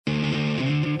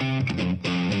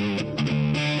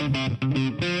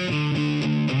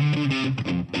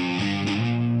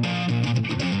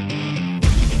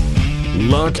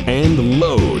lock, and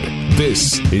load.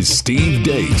 This is Steve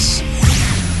Deace.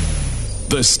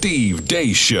 The Steve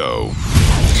Deace Show.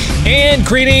 And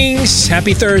greetings.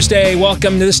 Happy Thursday.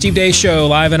 Welcome to the Steve Deace Show,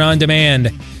 live and on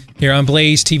demand here on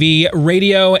Blaze TV,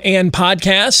 radio, and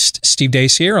podcast. Steve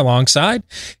Deace here alongside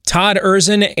Todd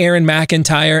Erzin, Aaron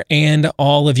McIntyre, and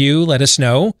all of you. Let us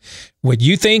know what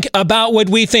you think about what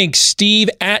we think.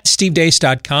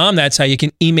 Steve@stevedeace.com. That's how you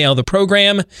can email the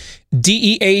program.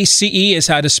 DEACE is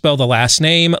how to spell the last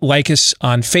name. Like us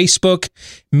on Facebook,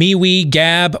 MeWe,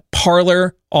 Gab,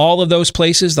 Parler, all of those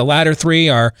places. The latter three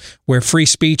are where free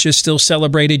speech is still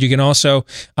celebrated. You can also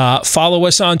follow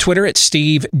us on Twitter at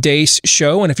Steve Deace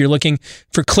Show. And if you're looking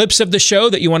for clips of the show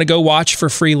that you want to go watch for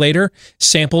free later,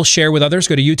 sample, share with others,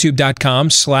 go to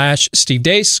youtube.com/Steve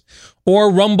Deace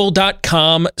or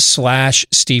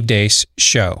rumble.com/Steve Deace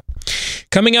Show.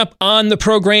 Coming up on the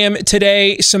program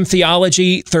today, some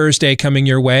Theology Thursday coming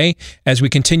your way as we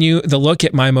continue the look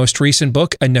at my most recent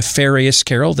book, A Nefarious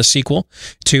Carol, the sequel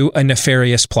to A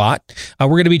Nefarious Plot. We're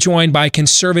going to be joined by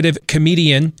conservative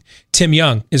comedian Tim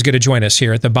Young is going to join us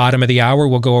here at the bottom of the hour.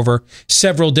 We'll go over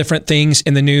several different things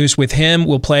in the news with him.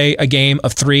 We'll play a game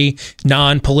of 3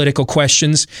 non-political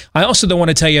questions. I also don't want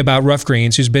to tell you about Rough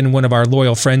Greens, who's been one of our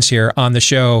loyal friends here on the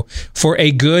show for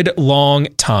a good long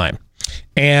time.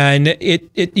 And it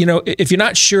if you're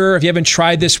not sure, if you haven't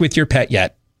tried this with your pet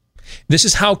yet, this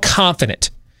is how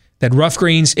confident that Rough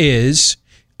Greens is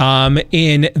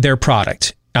in their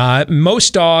product.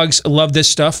 Most dogs love this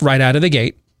stuff right out of the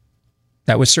gate.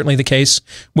 That was certainly the case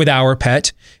with our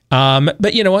pet.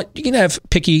 But you know what? You can have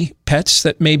picky pets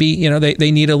that maybe,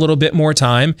 they need a little bit more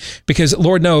time because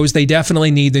Lord knows they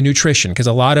definitely need the nutrition, because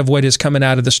a lot of what is coming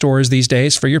out of the stores these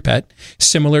days for your pet,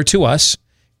 similar to us,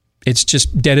 it's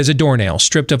just dead as a doornail,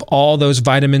 stripped of all those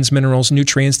vitamins, minerals,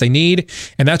 nutrients they need.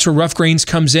 And that's where Rough Greens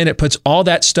comes in. It puts all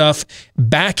that stuff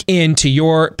back into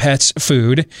your pet's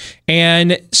food.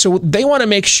 And so they want to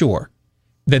make sure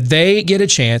that they get a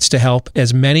chance to help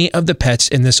as many of the pets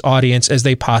in this audience as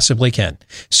they possibly can.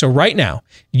 So right now,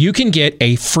 you can get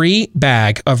a free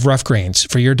bag of Rough Greens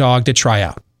for your dog to try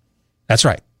out. That's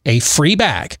right, a free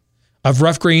bag of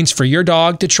Rough Greens for your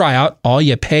dog to try out. All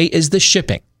you pay is the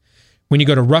shipping. When you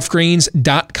go to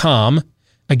roughgreens.com,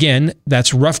 again,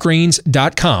 that's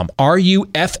roughgreens.com,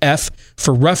 RUFF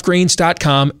for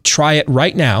roughgreens.com. Try it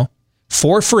right now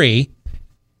for free.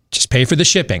 Just pay for the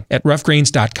shipping at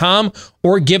roughgreens.com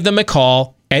or give them a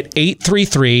call at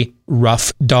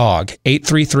 833-ROUGH-DOG,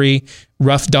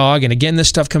 833-ROUGH-DOG. And again, this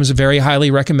stuff comes very highly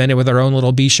recommended with our own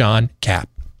little Bichon cap.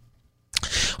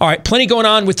 All right, plenty going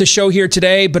on with the show here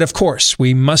today, but of course,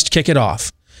 we must kick it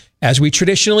off, as we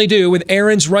traditionally do, with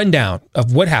Aaron's rundown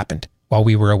of what happened while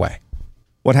we were away.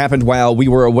 What happened while we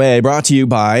were away, brought to you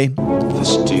by...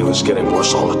 This deal is getting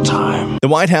worse all the time. The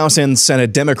White House and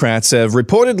Senate Democrats have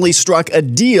reportedly struck a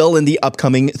deal in the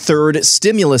upcoming third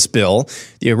stimulus bill.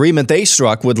 The agreement they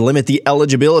struck would limit the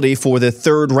eligibility for the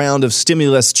third round of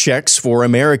stimulus checks for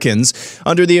Americans.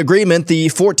 Under the agreement, the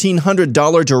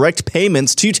 $1,400 direct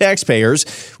payments to taxpayers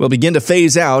will begin to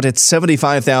phase out at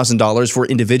 $75,000 for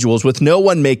individuals with no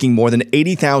one making more than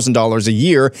 $80,000 a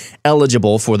year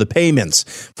eligible for the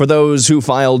payments. For those who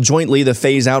filed jointly, the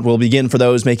phase out will begin for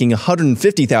those making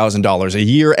 $150,000 a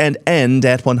year and end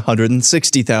at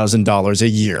 $160,000 a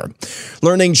year.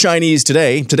 Learning Chinese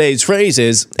today, today's phrase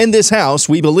is, in this house,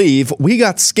 we believe we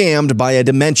got scammed by a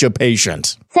dementia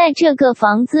patient. 在这个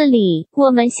房子里，我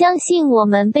们相信我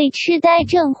们被痴呆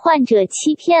症患者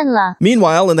欺骗了。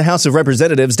 Meanwhile, in the House of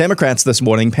Representatives, Democrats this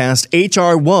morning passed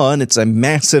H.R. 1. It's a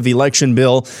massive election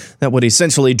bill that would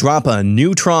essentially drop a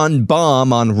neutron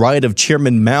bomb on right of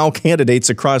Chairman Mao candidates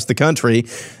across the country.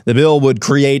 The bill would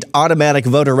create automatic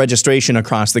voter registration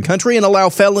across the country and allow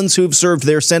felons who've served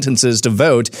their sentences to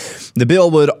vote. The bill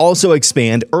would also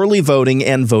expand early voting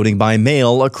and voting by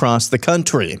mail across the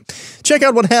country. Check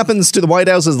out what happens to the White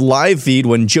House's live feed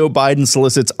when Joe Biden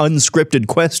solicits unscripted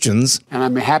questions. And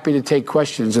I'm happy to take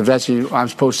questions if that's what I'm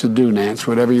supposed to do, Nance,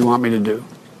 whatever you want me to do.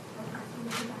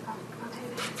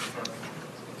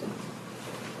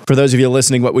 For those of you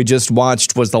listening, what we just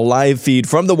watched was the live feed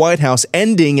from the White House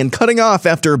ending and cutting off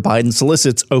after Biden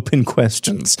solicits open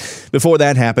questions. Before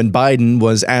that happened, Biden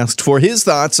was asked for his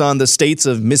thoughts on the states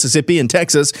of Mississippi and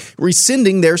Texas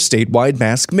rescinding their statewide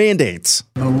mask mandates.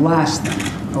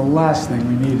 The last thing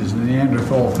we need is the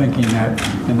Neanderthal thinking that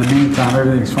in the meantime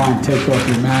everything's fine, take off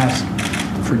your mask,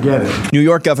 forget it. New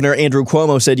York Governor Andrew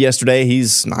Cuomo said yesterday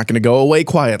he's not going to go away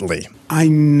quietly. I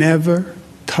never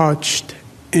touched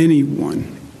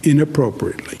anyone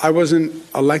inappropriately. I wasn't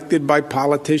elected by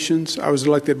politicians. I was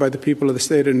elected by the people of the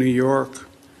state of New York.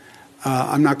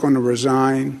 I'm not going to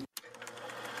resign.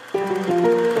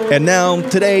 And now,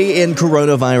 today in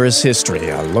coronavirus history,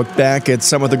 a look back at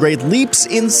some of the great leaps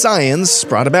in science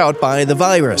brought about by the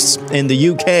virus. In the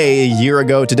UK, a year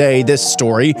ago today, this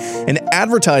story, an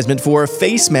advertisement for a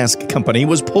face mask company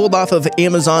was pulled off of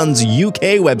Amazon's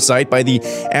UK website by the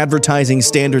Advertising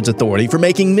Standards Authority for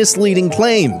making misleading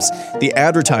claims. The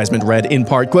advertisement read in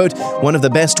part, quote, "One of the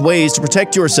best ways to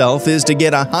protect yourself is to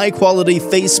get a high-quality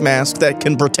face mask that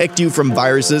can protect you from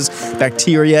viruses,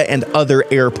 bacteria, and other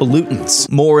air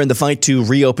pollutants." More in the fight to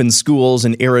reopen schools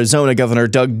in Arizona, Governor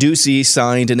Doug Ducey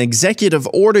signed an executive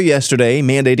order yesterday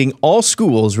mandating all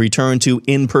schools return to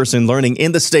in-person learning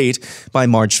in the state by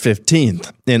March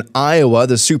 15th. In Iowa,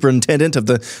 the superintendent of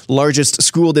the largest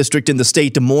school district in the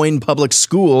state, Des Moines Public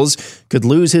Schools, could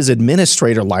lose his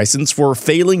administrator license for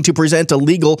failing to present a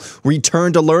legal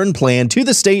return-to-learn plan to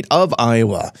the state of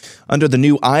Iowa. Under the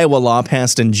new Iowa law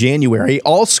passed in January,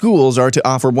 all schools are to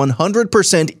offer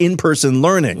 100% in-person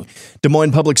learning. Des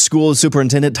Moines Public Schools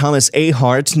Superintendent Thomas A.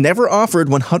 Hart never offered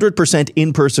 100%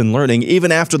 in-person learning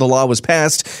even after the law was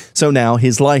passed, so now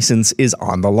his license is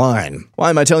on the line. Why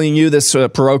am I telling you this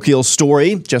parochial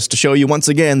story? Just to show you once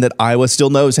again that Iowa still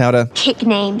knows how to kick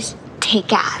names.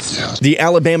 Take ass. The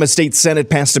Alabama State Senate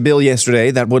passed a bill yesterday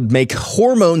that would make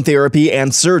hormone therapy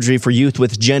and surgery for youth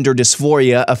with gender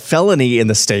dysphoria a felony in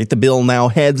the state. The bill now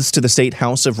heads to the State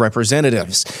House of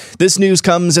Representatives. This news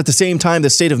comes at the same time the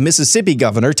state of Mississippi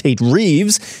Governor Tate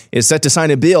Reeves is set to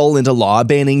sign a bill into law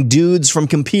banning dudes from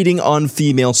competing on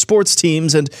female sports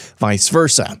teams and vice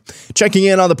versa. Checking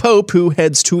in on the Pope, who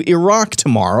heads to Iraq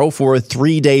tomorrow for a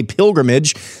 3-day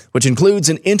pilgrimage, which includes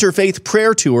an interfaith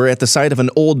prayer tour at the site of an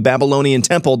old Babylonian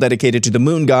temple dedicated to the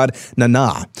moon god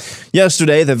Nana.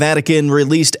 Yesterday, the Vatican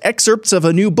released excerpts of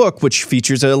a new book which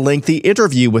features a lengthy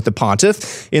interview with the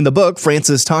pontiff. In the book,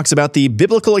 Francis talks about the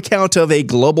biblical account of a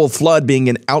global flood being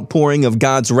an outpouring of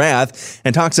God's wrath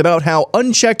and talks about how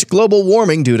unchecked global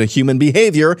warming due to human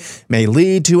behavior may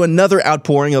lead to another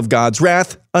outpouring of God's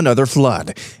wrath, another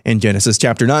flood. In Genesis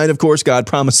chapter 9, of course, God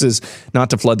promises not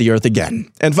to flood the earth again.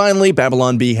 And finally,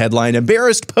 Babylon Bee headline,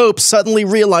 embarrassed Pope suddenly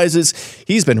realizes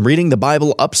he's been reading the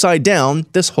Bible upside down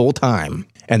this whole time.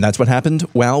 And that's what happened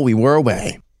while we were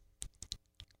away.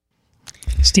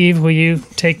 Steve, will you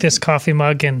take this coffee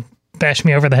mug and bash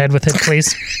me over the head with it,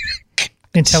 please?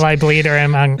 Until I bleed or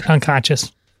am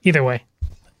unconscious. Either way.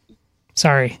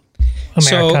 Sorry,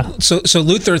 America. So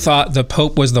Luther thought the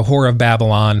Pope was the whore of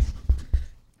Babylon.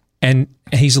 And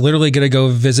he's literally going to go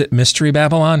visit Mystery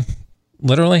Babylon.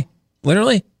 Literally.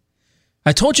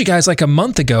 I told you guys like a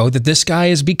month ago that this guy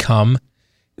has become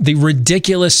the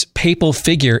ridiculous papal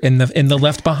figure in the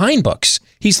Left Behind books.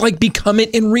 He's like become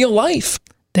it in real life.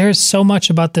 There's so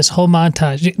much about this whole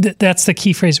montage. That's the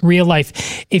key phrase, real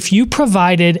life. If you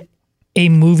provided a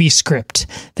movie script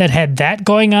that had that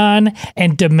going on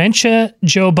and dementia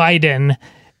Joe Biden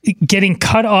getting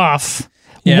cut off.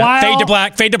 Yeah, fade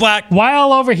to black.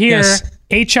 While over here, yes.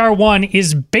 HR1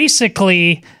 is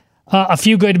basically A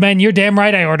Few Good Men. You're damn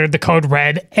right I ordered the code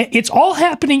red. It's all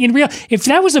happening in real. If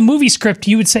that was a movie script,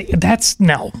 you would say,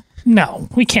 no,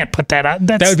 we can't put that out.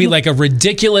 That would be like a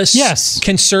ridiculous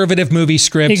conservative movie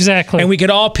script. Exactly. And we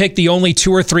could all pick the only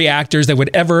 2 or 3 actors that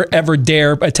would ever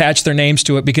dare attach their names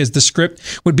to it because the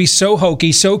script would be so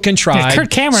hokey, so contrived, Kurt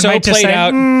Cameron so might just played say,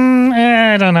 out.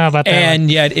 I don't know about that.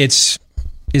 And yet is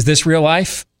this real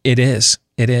life? It is.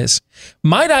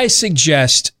 Might I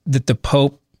suggest that the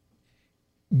Pope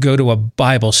go to a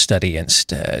Bible study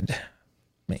instead?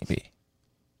 Maybe.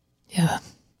 Yeah.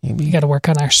 Maybe. You got to work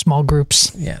on our small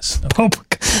groups. Yes. Okay. Pope,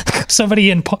 somebody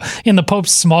in the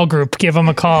Pope's small group, give him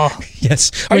a call.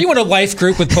 Yes. Are you in a life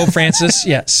group with Pope Francis?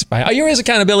 Yes. Are you his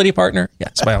accountability partner?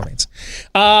 Yes, by all means.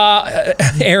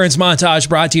 Aaron's montage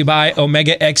brought to you by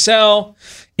Omega XL.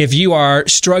 If you are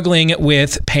struggling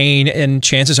with pain, and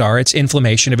chances are it's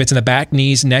inflammation, if it's in the back,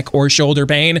 knees, neck, or shoulder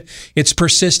pain, it's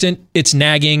persistent, it's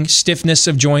nagging, stiffness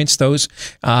of joints, those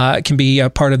can be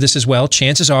a part of this as well.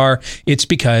 Chances are it's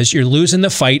because you're losing the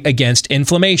fight against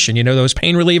inflammation. You know, those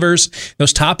pain relievers,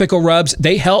 those topical rubs,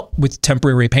 they help with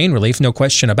temporary pain relief, no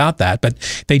question about that, but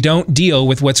they don't deal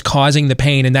with what's causing the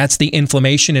pain, and that's the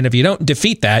inflammation. And if you don't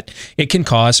defeat that, it can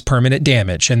cause permanent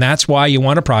damage. And that's why you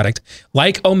want a product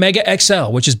like Omega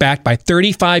XL, which is backed by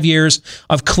 35 years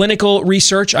of clinical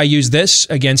research. I use this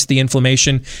against the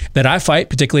inflammation that I fight,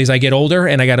 particularly as I get older,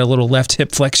 and I got a little left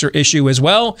hip flexor issue as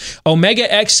well. Omega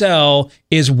XL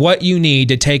is what you need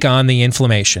to take on the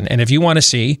inflammation. And if you want to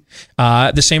see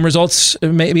the same results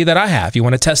maybe that I have, you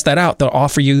want to test that out, they'll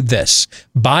offer you this.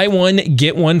 Buy one,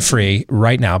 get one free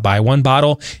right now. Buy one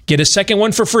bottle, get a second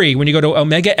one for free when you go to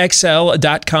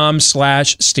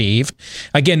omegaxl.com/Steve.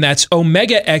 Again, that's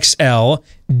omegaxl.com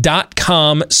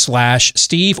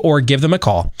newfound.com/Steve, or give them a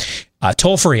call.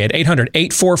 Toll free at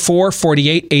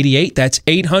 800-844-4888. That's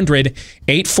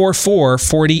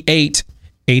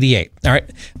 800-844-4888. All right,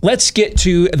 let's get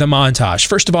to the montage.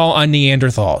 First of all, on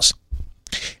Neanderthals.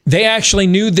 They actually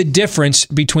knew the difference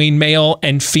between male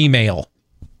and female.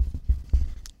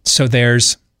 So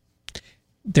there's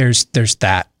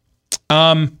that.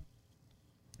 I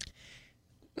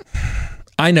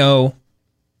know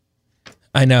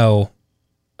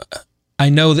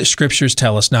that scriptures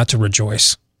tell us not to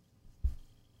rejoice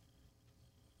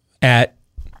at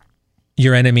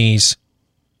your enemy's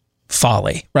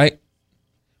folly, right?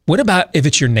 What about if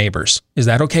it's your neighbors? Is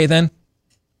that okay then?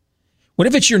 What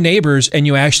if it's your neighbors and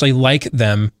you actually like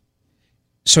them?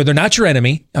 So they're not your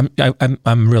enemy.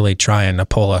 I'm really trying to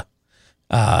pull a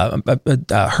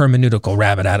hermeneutical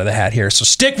rabbit out of the hat here. So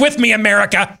stick with me,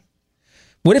 America.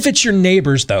 What if it's your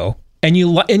neighbors though, and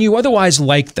you otherwise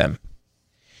like them?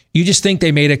 You just think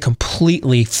they made a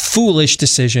completely foolish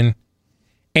decision,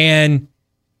 and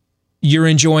you're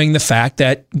enjoying the fact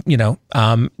that,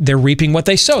 they're reaping what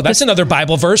they sow. That's another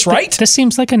Bible verse, right? This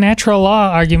seems like a natural law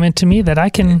argument to me that I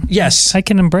can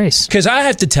embrace. Because I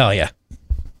have to tell you,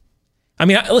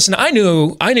 listen, I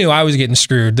knew I was getting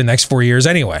screwed the next 4 years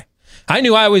anyway. I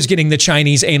knew I was getting the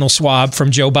Chinese anal swab from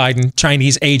Joe Biden,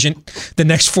 Chinese agent, the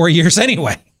next 4 years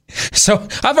anyway. So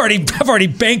I've already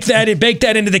baked that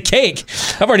into the cake.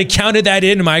 I've already counted that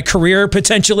into my career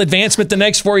potential advancement the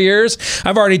next 4 years.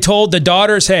 I've already told the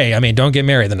daughters, hey, don't get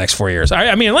married the next 4 years.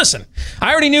 Listen,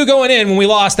 I already knew going in when we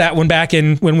lost that one back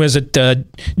in, when was it,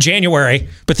 January,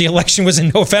 but the election was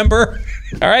in November.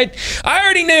 All right. I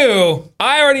already knew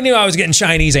I was getting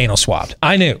Chinese anal swabbed.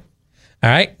 I knew. All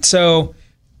right. So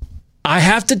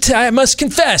I must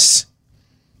confess.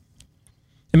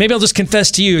 And maybe I'll just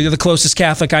confess to you. You're the closest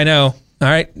Catholic I know. All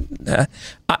right.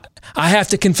 I have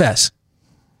to confess.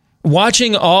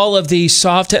 Watching all of these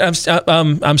soft, I'm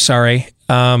sorry.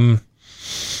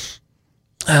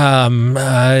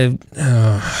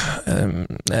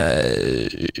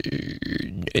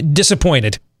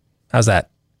 Disappointed. How's that?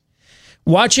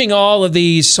 Watching all of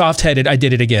these soft-headed, I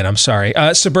did it again. I'm sorry.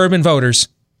 Suburban voters,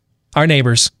 our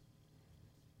neighbors.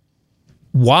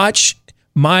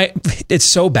 It's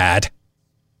so bad.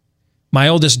 My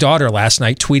oldest daughter last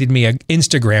night tweeted me an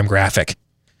Instagram graphic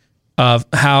of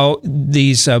how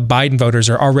these Biden voters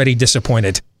are already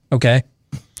disappointed. Okay.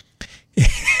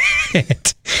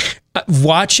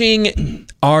 Watching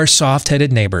our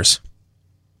soft-headed neighbors.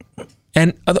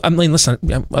 And listen,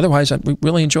 otherwise, we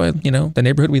really enjoy, the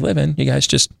neighborhood we live in. You guys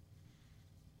just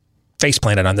face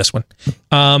planted on this one.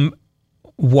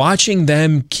 Watching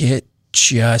them get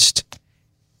just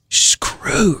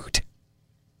screwed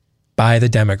by the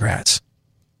Democrats.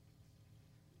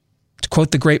 To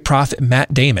quote the great prophet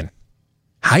Matt Damon,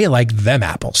 how you like them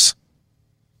apples?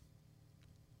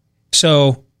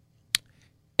 So,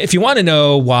 if you want to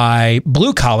know why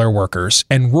blue-collar workers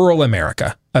and rural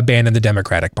America abandoned the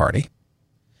Democratic Party,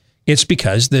 it's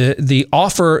because the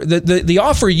offer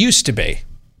used to be,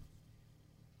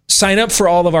 sign up for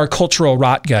all of our cultural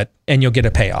rot gut and you'll get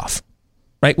a payoff.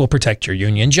 Right? We'll protect your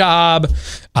union job,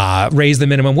 raise the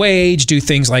minimum wage, do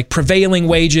things like prevailing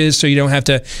wages so you don't have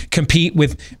to compete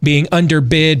with being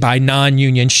underbid by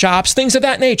non-union shops, things of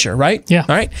that nature, right? Yeah.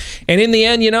 All right. And in the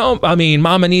end,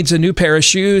 mama needs a new pair of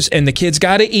shoes and the kids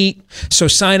got to eat. So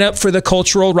sign up for the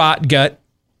cultural rot gut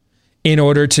in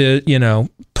order to,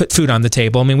 put food on the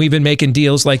table. We've been making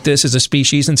deals like this as a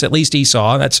species since at least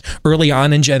Esau. That's early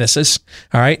on in Genesis.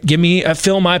 All right.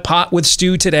 Fill my pot with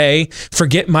stew today.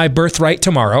 Forget my birthright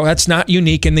tomorrow. That's not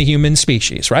unique in the human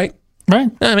species, right?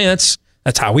 Right. That's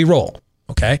how we roll.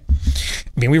 Okay.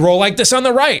 We roll like this on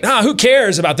the right. Who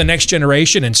cares about the next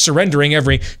generation and surrendering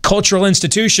every cultural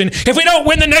institution? If we don't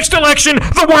win the next election,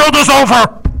 the world is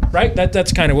over. Right.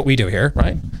 That's kind of what we do here.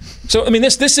 Right. So,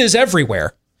 this is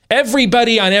everywhere.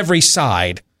 Everybody on every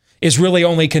side is really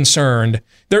only concerned.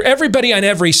 Everybody on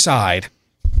every side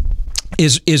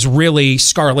is really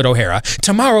Scarlett O'Hara.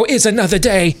 Tomorrow is another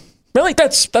day. Really,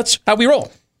 that's how we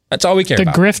roll. That's all we care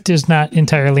about. The grift is not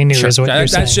entirely new, is what you're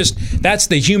saying. That's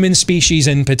the human species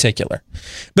in particular.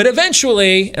 But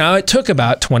eventually, it took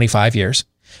about 25 years.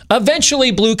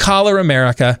 Eventually, blue-collar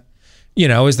America,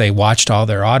 as they watched all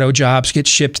their auto jobs get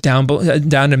shipped down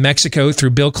to Mexico through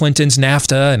Bill Clinton's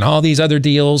NAFTA and all these other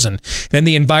deals. And then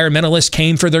the environmentalists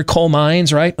came for their coal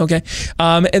mines, right? Okay.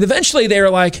 And eventually they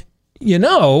were like,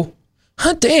 damn,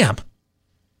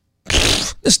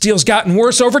 this deal's gotten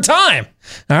worse over time.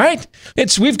 All right.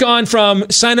 We've gone from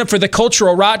sign up for the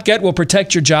cultural rot gut, we'll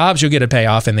protect your jobs, you'll get a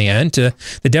payoff in the end, to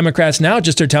the Democrats now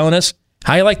just are telling us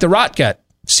how you like the rot gut.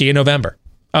 See you in November.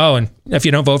 Oh, and if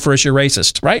you don't vote for us, you're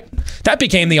racist, right? That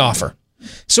became the offer.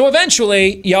 So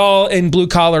eventually, y'all in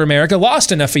blue-collar America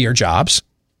lost enough of your jobs.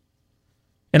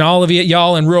 And all of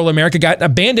y'all in rural America got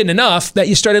abandoned enough that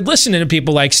you started listening to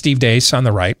people like Steve Deace on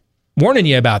the right, warning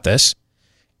you about this,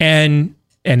 and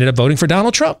ended up voting for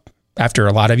Donald Trump after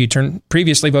a lot of you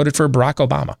previously voted for Barack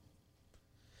Obama.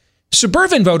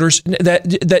 Suburban voters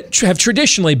that have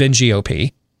traditionally been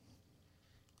GOP,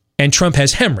 and Trump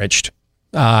has hemorrhaged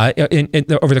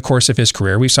over the course of his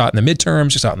career. We saw it in the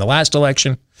midterms. We saw it in the last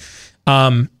election.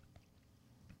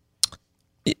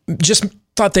 Just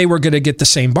thought they were going to get the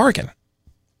same bargain.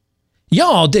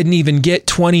 Y'all didn't even get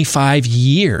 25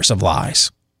 years of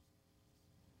lies.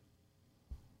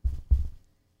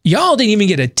 Y'all didn't even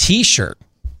get a t-shirt.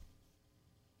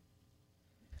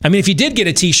 I mean, if you did get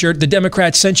a t-shirt, the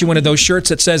Democrats sent you one of those shirts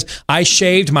that says, I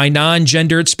shaved my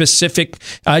non-gendered specific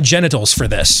genitals for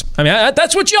this. I mean,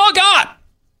 that's what y'all got.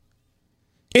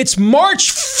 It's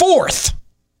March 4th.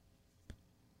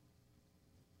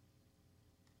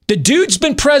 The dude's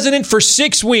been president for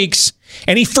 6 weeks,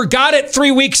 and he forgot it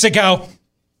 3 weeks ago.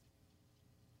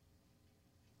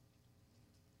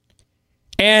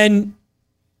 And,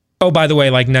 oh, by the way,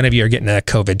 like none of you are getting a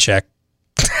COVID check.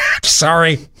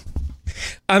 Sorry.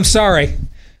 I'm sorry.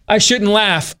 I shouldn't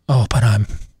laugh. Oh, but I'm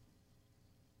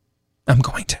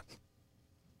going to.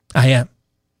 I am.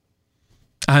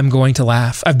 I'm going to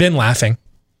laugh. I've been laughing.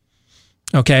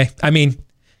 Okay? I mean,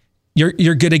 you're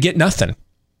going to get nothing.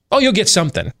 Oh, you'll get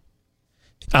something.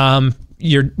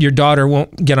 Your daughter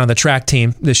won't get on the track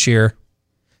team this year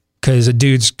because a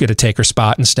dude's going to take her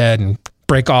spot instead and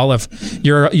break all of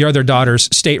your other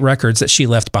daughter's state records that she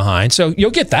left behind. So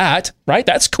you'll get that, right?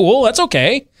 That's cool. That's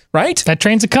okay, right? That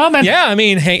train's a coming. Yeah, I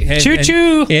mean, hey,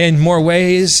 choo-choo. In more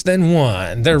ways than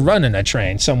one. They're running a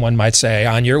train, someone might say,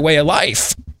 on your way of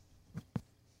life.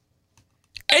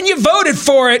 And you voted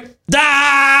for it. But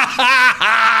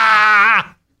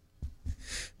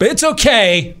it's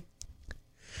okay.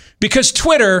 Because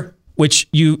Twitter, which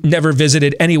you never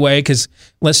visited anyway, because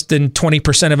less than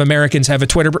 20% of Americans have a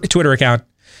Twitter account.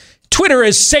 Twitter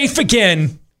is safe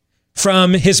again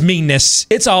from his meanness.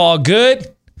 It's all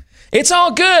good. It's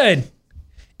all good.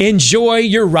 Enjoy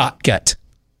your rot gut.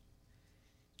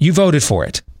 You voted for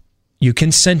it. You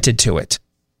consented to it.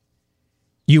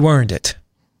 You earned it.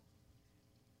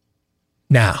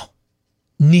 Now,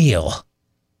 kneel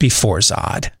before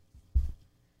Zod.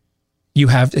 You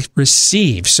have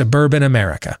received suburban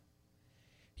America.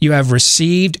 You have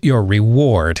received your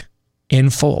reward in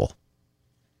full.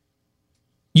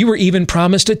 You were even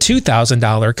promised a $2,000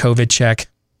 COVID check.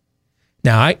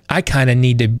 Now, I kind of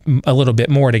need a little bit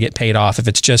more to get paid off if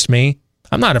it's just me.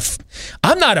 I'm not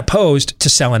opposed to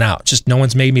selling out. Just no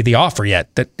one's made me the offer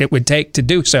yet that it would take to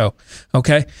do so.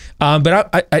 Okay,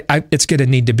 but it's going to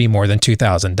need to be more than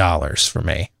 $2,000 for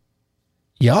me.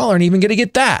 Y'all aren't even going to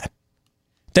get that.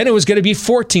 Then it was going to be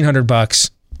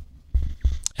 $1,400.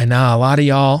 And now a lot of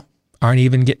y'all aren't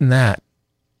even getting that.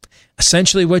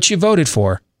 Essentially what you voted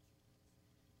for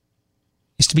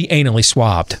is to be anally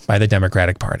swabbed by the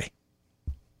Democratic Party.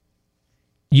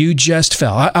 You just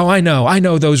fell. Oh, I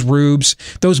know those rubes,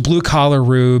 those blue-collar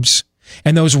rubes,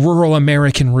 and those rural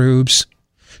American rubes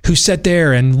who sat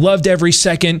there and loved every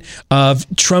second of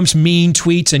Trump's mean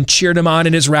tweets and cheered him on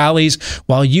in his rallies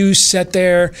while you sat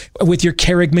there with your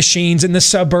Keurig machines in the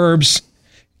suburbs,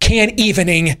 can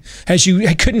evening as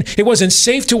it wasn't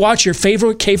safe to watch your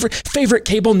favorite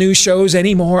cable news shows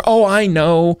anymore. Oh, I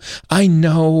know.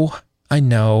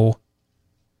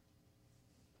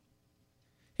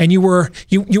 And you were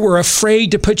afraid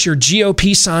to put your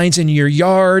GOP signs in your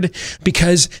yard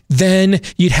because then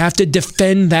you'd have to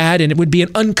defend that and it would be an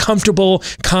uncomfortable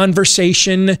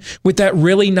conversation with that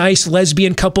really nice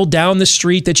lesbian couple down the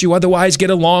street that you otherwise get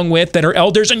along with that are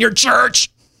elders in your church.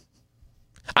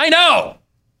 I know.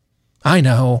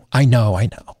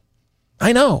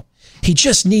 He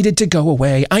just needed to go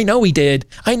away. I know he did.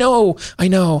 I know.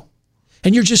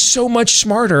 And you're just so much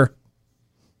smarter.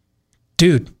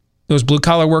 Dude. Those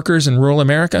blue-collar workers in rural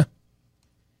America,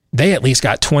 they at least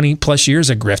got 20 plus years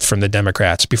of grift from the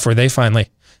Democrats before they finally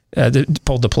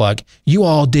pulled the plug. You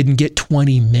all didn't get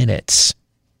 20 minutes.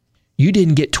 You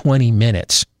didn't get 20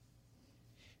 minutes.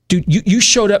 Dude, you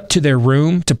showed up to their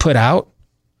room to put out,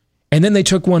 and then they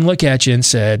took one look at you and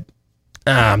said,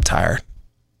 I'm tired.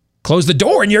 Close the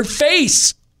door in your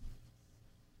face.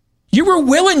 You were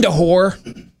willing to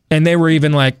whore, and they were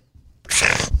even like,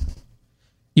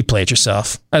 you play it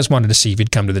yourself. I just wanted to see if you'd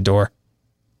come to the door.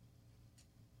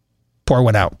 Pour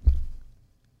one out.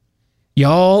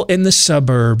 Y'all in the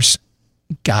suburbs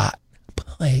got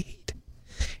played.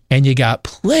 And you got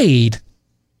played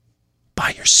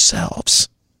by yourselves.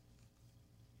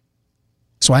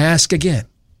 So I ask again.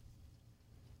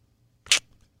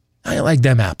 I like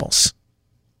them apples.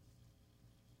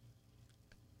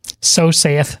 So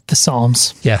saith the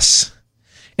Psalms. Yes.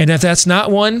 And if that's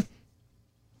not one,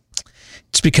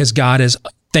 it's because God is,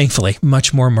 thankfully,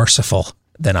 much more merciful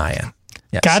than I am.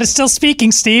 Yes. God is still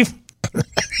speaking, Steve.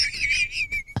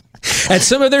 At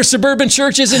some of their suburban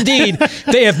churches, indeed,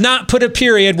 they have not put a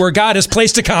period where God has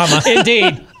placed a comma.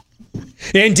 Indeed.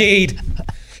 Indeed.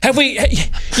 Have we,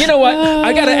 you know what?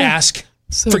 I got to ask,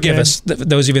 forgive us,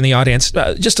 those of you in the audience,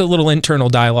 just a little internal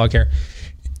dialogue here.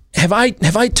 Have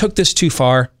I took this too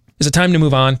far? Is it time to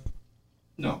move on?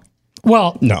 No.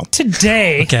 Well, no.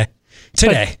 Today. Okay.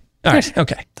 Today. All right.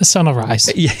 Okay. The sun will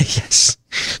rise. Yes.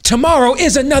 Tomorrow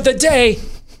is another day.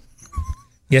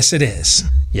 Yes, it is.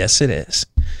 Yes, it is.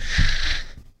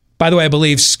 By the way, I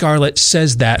believe Scarlett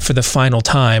says that for the final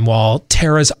time while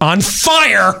Tara's on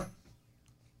fire.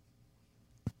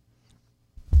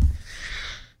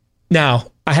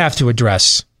 Now, I have to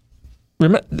address,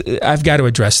 I've got to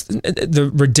address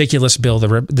the ridiculous bill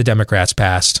the Democrats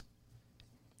passed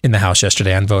in the House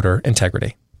yesterday on voter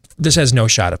integrity. This has no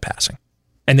shot of passing.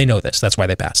 And they know this. That's why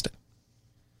they passed it.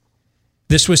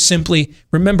 This was simply,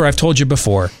 remember, I've told you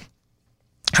before,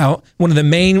 how one of the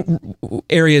main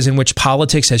areas in which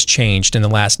politics has changed in the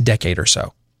last decade or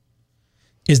so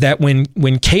is that when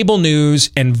cable news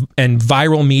and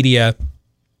viral media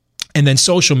and then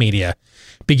social media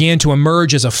began to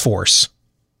emerge as a force,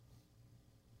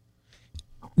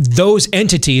 those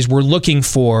entities were looking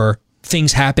for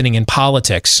things happening in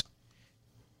politics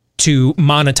to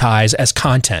monetize as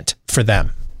content for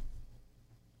them.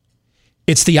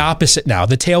 It's the opposite now.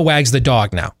 The tail wags the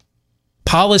dog now.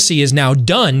 Policy is now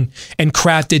done and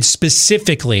crafted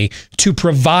specifically to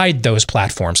provide those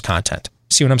platforms content.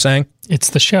 See what I'm saying?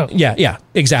 It's the show. Yeah,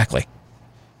 exactly.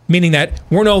 Meaning that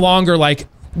we're no longer like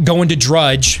going to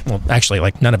drudge. Well, actually,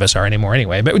 like none of us are anymore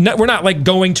anyway. But we're not like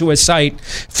going to a site,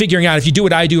 figuring out if you do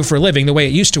what I do for a living. The way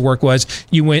it used to work was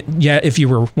you went, if you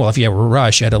were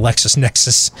Rush, you had a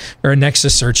LexisNexis or a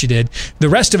Nexus search you did. The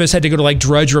rest of us had to go to like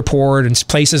Drudge Report and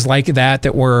places like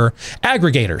that were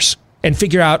aggregators and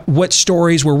figure out what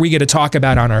stories were we going to talk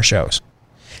about on our shows.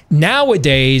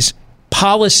 Nowadays,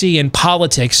 policy and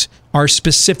politics are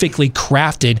specifically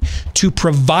crafted to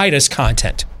provide us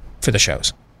content for the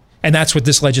shows. And that's what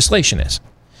this legislation is.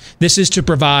 This is to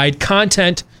provide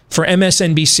content for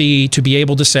MSNBC to be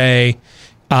able to say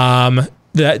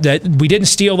that we didn't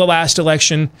steal the last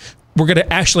election. We're going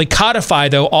to actually codify,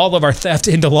 though, all of our theft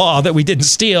into law that we didn't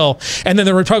steal. And then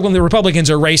the Republicans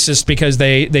are racist because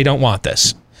they don't want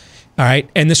this. All right.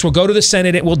 And this will go to the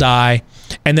Senate. It will die.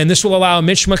 And then this will allow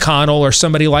Mitch McConnell or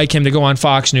somebody like him to go on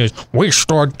Fox News. We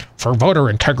stood for voter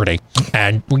integrity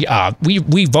and we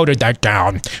voted that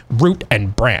down root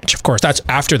and branch. Of course, that's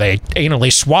after they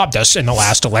anally swabbed us in the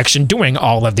last election doing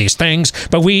all of these things.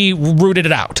 But we rooted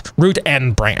it out. Root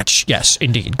and branch. Yes,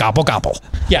 indeed. Gobble, gobble.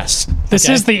 Yes. This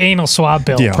is the anal swab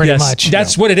bill, pretty much.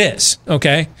 That's what it is.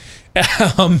 Okay.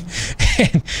 And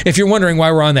if you're wondering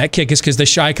why we're on that kick, it's because the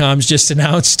Chi-Coms just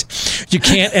announced you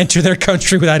can't enter their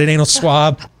country without an anal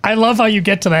swab. I love how you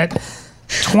get to that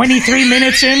 23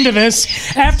 minutes into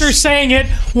this after saying it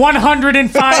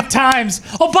 105 times.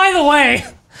 Oh, by the way,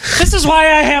 this is why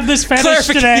I have this fetish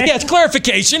today. Yes,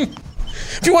 clarification.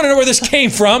 If you want to know where this came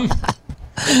from.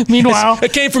 Meanwhile,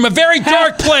 it came from a very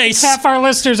dark place. Half our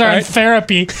listeners are in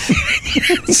therapy.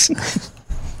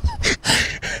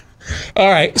 All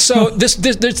right, so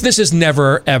this is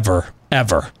never, ever,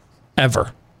 ever,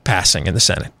 ever passing in the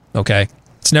Senate. Okay,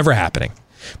 it's never happening,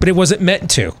 but it wasn't meant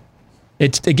to.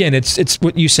 It's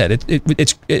what you said.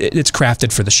 It's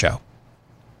crafted for the show.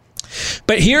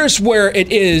 But here's where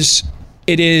it's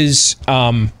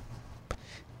a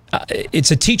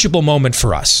teachable moment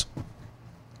for us.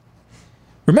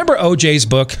 Remember OJ's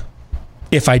book,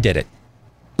 If I Did It?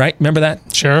 Right? Remember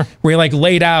that? Sure. Where he like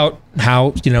laid out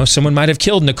how, someone might have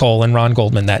killed Nicole and Ron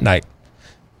Goldman that night.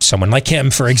 Someone like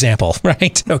him, for example,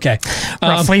 right? Okay.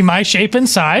 Roughly my shape and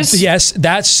size. Yes,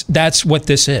 that's what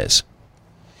this is.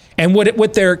 And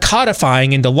what they're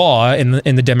codifying into law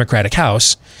in the Democratic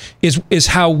House is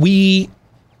how we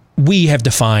have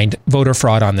defined voter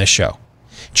fraud on this show.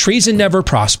 Treason never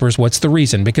prospers. What's the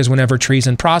reason? Because whenever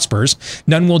treason prospers,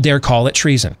 none will dare call it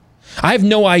treason. I have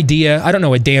no idea. I don't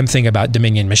know a damn thing about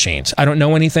Dominion machines. I don't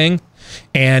know anything.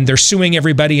 And they're suing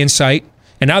everybody in sight.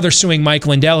 And now they're suing Mike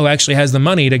Lindell, who actually has the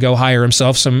money to go hire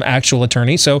himself some actual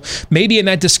attorney. So maybe in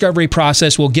that discovery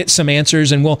process, we'll get some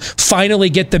answers and we'll finally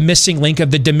get the missing link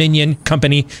of the Dominion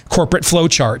company corporate flow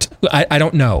chart. I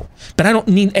don't know. But I don't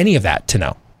need any of that to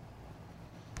know.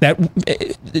 That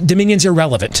Dominion's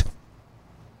irrelevant.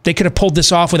 They could have pulled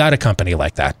this off without a company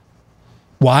like that.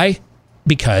 Why?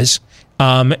 Because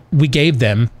we gave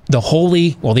them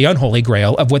the unholy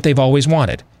grail of what they've always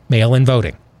wanted, mail-in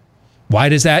voting. Why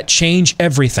does that change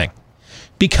everything?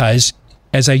 Because,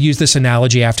 as I use this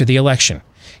analogy after the election,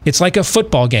 it's like a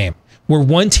football game where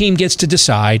one team gets to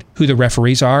decide who the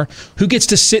referees are, who gets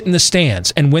to sit in the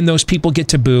stands, and when those people get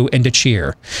to boo and to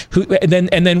cheer, and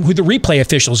then who the replay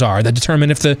officials are that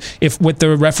determine if what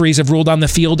the referees have ruled on the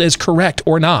field is correct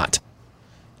or not,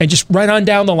 and just right on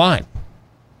down the line.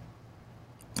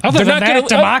 Other than that,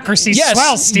 democracy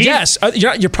swells, Steve. Yes,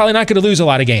 you're probably not going to lose a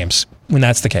lot of games when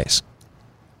that's the case.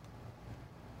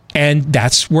 And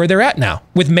that's where they're at now.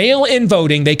 With mail-in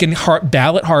voting, they can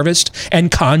ballot harvest and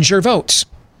conjure votes.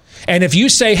 And if you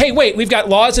say, hey, wait, we've got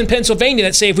laws in Pennsylvania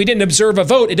that say if we didn't observe a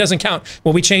vote, it doesn't count.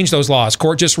 Well, we changed those laws.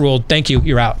 Court just ruled. Thank you.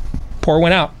 You're out. Poor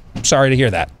went out. Sorry to hear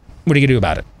that. What are you going to do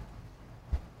about it?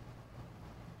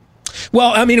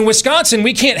 Well, I mean, in Wisconsin,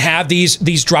 we can't have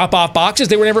these drop-off boxes.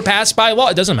 They were never passed by law.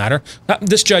 It doesn't matter.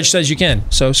 This judge says you can,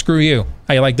 so screw you.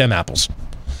 How you like them apples?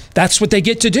 That's what they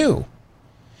get to do.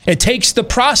 It takes the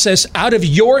process out of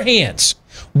your hands.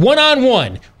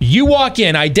 One-on-one, you walk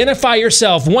in, identify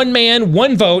yourself, one man,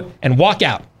 one vote, and walk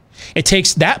out. It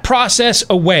takes that process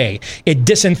away. It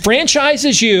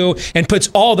disenfranchises you and puts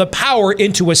all the power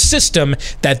into a system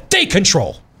that they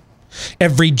control.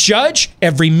 Every judge,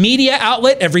 every media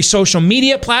outlet, every social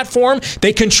media platform,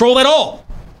 they control it all.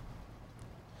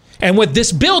 And what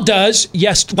this bill does,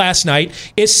 last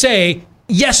night, is say,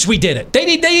 yes, we did it.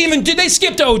 They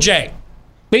skipped OJ.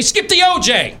 They skipped the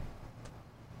OJ.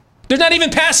 They're not even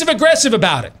passive-aggressive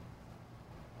about it.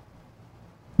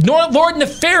 Lord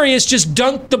Nefarious just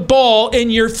dunked the ball in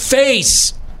your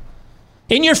face.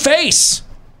 In your face.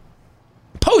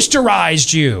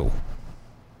 Posterized you.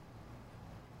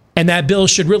 And that bill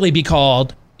should really be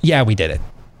called, yeah, we did it.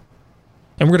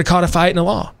 And we're going to codify it in the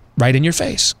law, right in your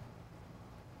face.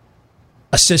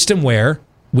 A system where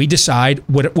we decide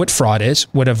what fraud is,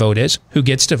 what a vote is, who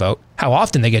gets to vote, how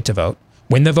often they get to vote,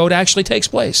 when the vote actually takes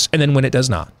place, and then when it does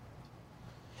not.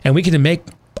 And we can make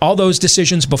all those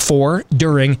decisions before,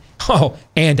 during,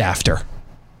 and after.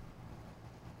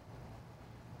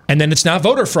 And then it's not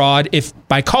voter fraud if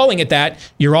by calling it that,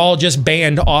 you're all just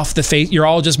banned off the face, you're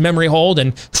all just memory hold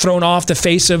and thrown off the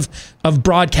face of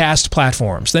broadcast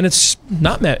platforms. Then it's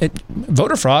not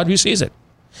voter fraud. Who sees it?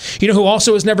 You know who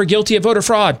also was never guilty of voter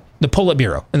fraud? The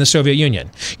Politburo in the Soviet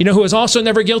Union. You know who was also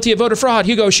never guilty of voter fraud?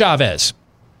 Hugo Chavez.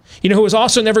 You know who was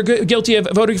also never guilty of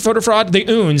voter fraud? The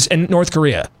Uns in North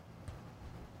Korea.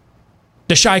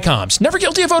 The Chi-Coms. Never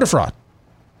guilty of voter fraud.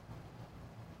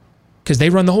 Because they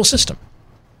run the whole system.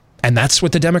 And that's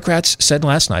what the Democrats said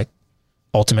last night.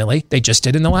 Ultimately, they just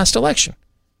did in the last election.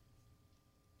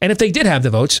 And if they did have the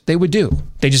votes, they would do.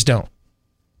 They just don't.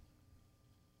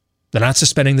 They're not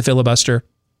suspending the filibuster.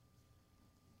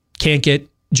 Can't get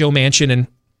Joe Manchin and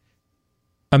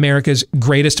America's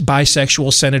greatest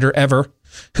bisexual senator ever,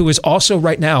 who is also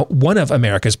right now one of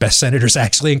America's best senators,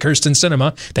 actually, in Kyrsten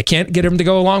Sinema. They can't get him to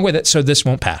go along with it, so this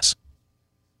won't pass.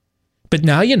 But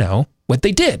now you know what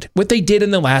they did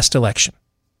in the last election.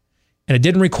 And it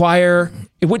didn't require,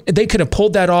 they could have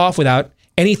pulled that off without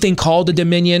anything called a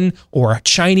Dominion or a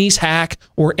Chinese hack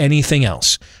or anything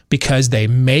else, because they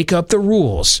make up the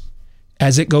rules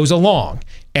as it goes along.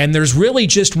 And there's really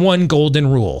just one golden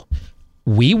rule.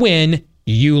 We win,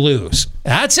 you lose.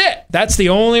 That's it. That's the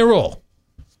only rule.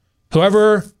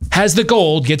 Whoever has the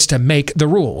gold gets to make the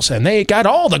rules. And they got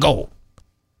all the gold.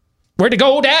 Where'd the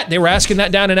gold at? They were asking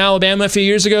that down in Alabama a few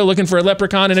years ago, looking for a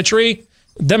leprechaun in a tree.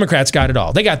 Democrats got it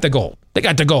all. They got the gold. They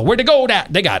got the gold. Where'd the gold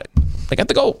at? They got it. They got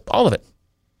the gold. All of it.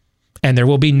 And there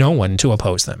will be no one to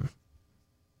oppose them.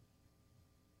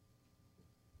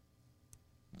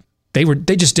 They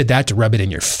just did that to rub it in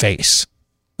your face.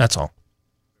 That's all.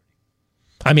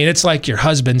 I mean, it's like your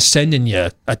husband sending you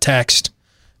a text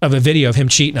of a video of him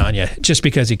cheating on you just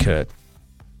because he could.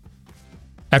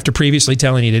 After previously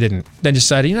telling you they didn't. Then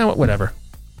decided, you know what, whatever.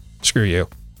 Screw you.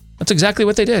 That's exactly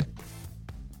what they did.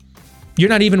 You're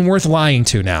not even worth lying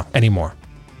to now anymore.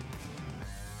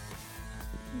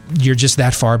 You're just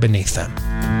that far beneath them.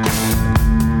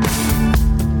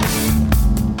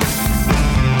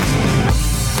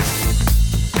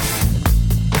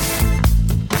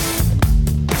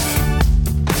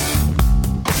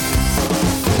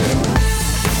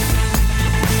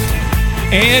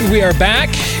 And we are back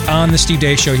on the Steve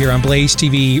Deace Show here on Blaze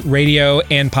TV, radio,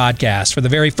 and podcast. For the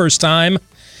very first time,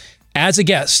 as a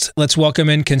guest, let's welcome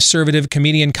in conservative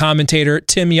comedian commentator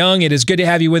Tim Young. It is good to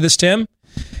have you with us, Tim.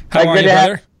 How are you,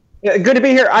 brother? Good to be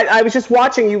here. I was just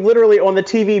watching you literally on the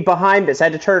TV behind us. I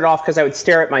had to turn it off because I would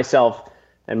stare at myself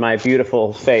and my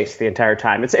beautiful face the entire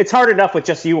time. It's hard enough with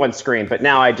just you on screen, but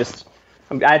now I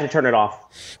had to turn it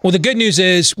off. Well, the good news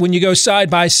is when you go side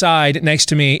by side next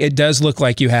to me, it does look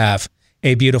like you have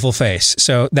a beautiful face.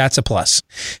 So that's a plus.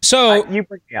 So you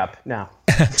bring me up now.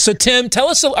 So Tim, tell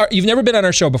us, you've never been on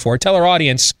our show before. Tell our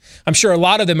audience, I'm sure a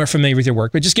lot of them are familiar with your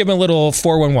work, but just give them a little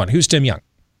 411. Who's Tim Young?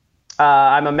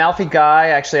 I'm a mouthy guy.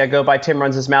 Actually, I go by Tim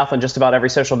Runs His Mouth on just about every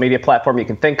social media platform you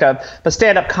can think of. But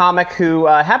stand-up comic who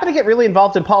happened to get really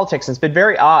involved in politics. It's been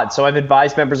very odd. So I've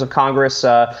advised members of Congress,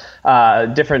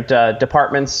 different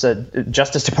departments,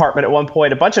 Justice Department at one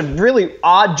point, a bunch of really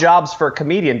odd jobs for a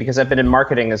comedian because I've been in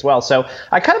marketing as well. So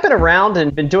I kind of been around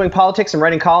and been doing politics and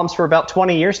writing columns for about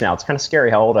 20 years now. It's kind of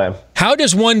scary how old I am. How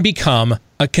does one become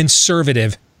a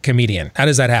conservative comedian? How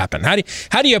does that happen? How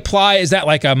do you apply? Is that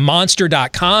like a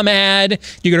monster.com ad?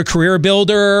 You go to Career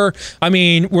Builder? I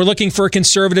mean, we're looking for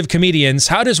conservative comedians.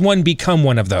 How does one become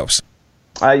one of those?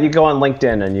 You go on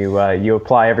LinkedIn and you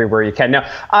apply everywhere you can.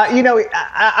 Now,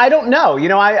 I don't know.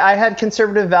 I had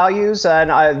conservative values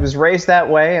and I was raised that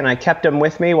way and I kept them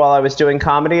with me while I was doing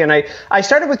comedy. And I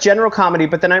started with general comedy,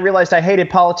 but then I realized I hated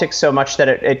politics so much that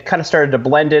it kind of started to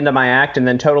blend into my act, and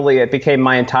then totally it became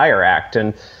my entire act.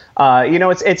 And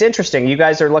it's interesting. You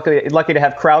guys are lucky to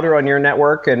have Crowder on your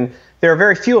network, and there are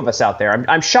very few of us out there.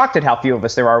 I'm shocked at how few of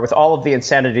us there are with all of the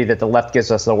insanity that the left gives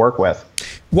us to work with.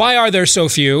 Why are there so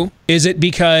few? Is it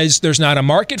because there's not a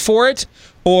market for it,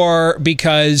 or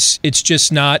because it's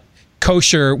just not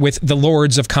kosher with the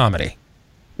lords of comedy?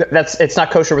 It's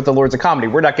not kosher with the lords of comedy.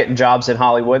 We're not getting jobs in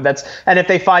Hollywood. And if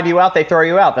they find you out, they throw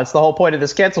you out. That's the whole point of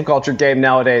this cancel culture game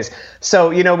nowadays. So,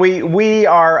 we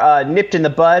are nipped in the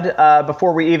bud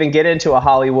before we even get into a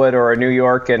Hollywood or a New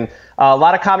York. And a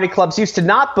lot of comedy clubs used to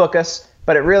not book us,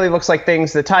 but it really looks like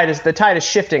the tide is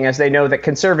shifting as they know that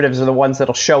conservatives are the ones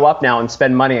that'll show up now and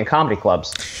spend money in comedy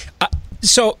clubs.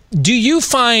 So do you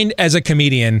find as a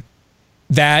comedian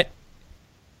that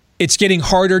it's getting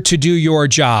harder to do your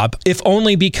job, if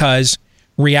only because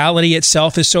reality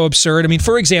itself is so absurd? I mean,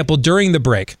 for example, during the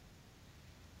break,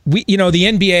 the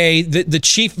NBA, the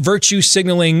chief virtue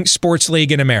signaling sports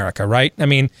league in America, right? I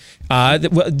mean,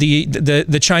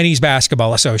 the Chinese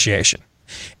Basketball Association.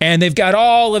 And they've got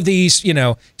all of these,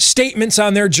 statements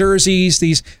on their jerseys,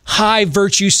 these high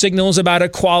virtue signals about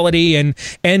equality and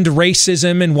end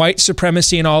racism and white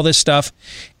supremacy and all this stuff.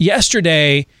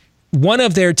 Yesterday, one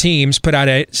of their teams put out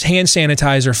a hand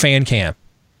sanitizer fan cam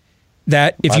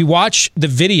that if you watch the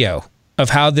video of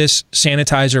how this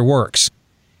sanitizer works,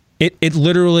 it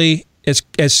literally, as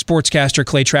sportscaster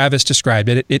Clay Travis described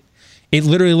it, it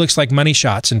literally looks like money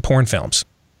shots in porn films.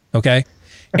 Okay.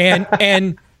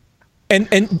 And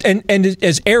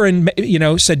as Aaron,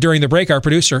 said during the break, our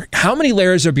producer, how many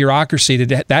layers of bureaucracy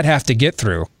did that have to get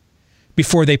through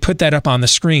before they put that up on the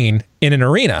screen in an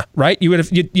arena, right?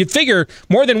 You'd figure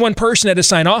more than one person had to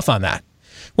sign off on that.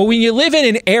 Well, when you live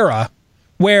in an era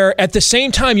where at the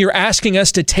same time you're asking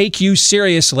us to take you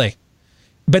seriously,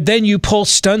 but then you pull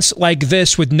stunts like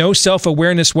this with no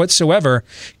self-awareness whatsoever,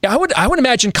 I would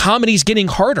imagine comedy's getting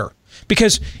harder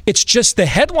because it's just the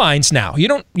headlines now. You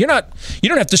don't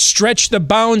have to stretch the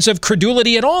bounds of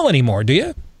credulity at all anymore, do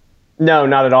you? No,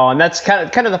 not at all. And that's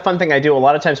kind of the fun thing I do. A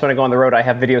lot of times when I go on the road, I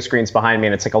have video screens behind me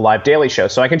and it's like a live daily show.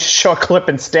 So I can just show a clip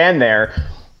and stand there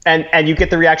and you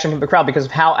get the reaction from the crowd because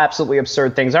of how absolutely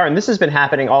absurd things are. And this has been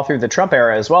happening all through the Trump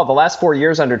era as well. The last 4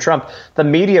 years under Trump, the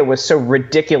media was so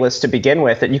ridiculous to begin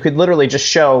with that you could literally just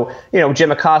show,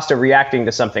 Jim Acosta reacting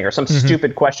to something or some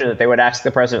stupid question that they would ask the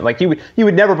president. Like you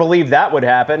would never believe that would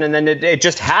happen. And then it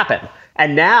just happened.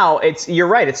 And now you're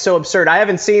right. It's so absurd. I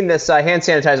haven't seen this hand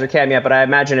sanitizer cam yet, but I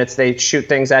imagine they shoot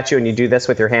things at you and you do this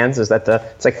with your hands. Is that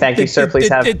it's like, thank you, sir, please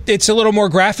have. It's a little more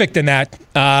graphic than that.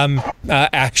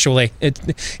 Actually,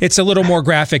 it's a little more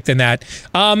graphic than that.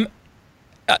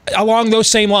 Along those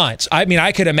same lines, I mean,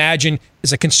 I could imagine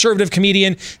as a conservative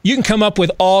comedian, you can come up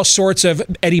with all sorts of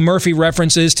Eddie Murphy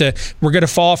references to we're going to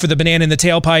fall for the banana in the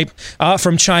tailpipe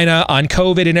from China on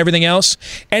COVID and everything else.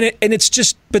 And it's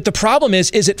just, but the problem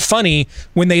is it funny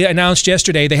when they announced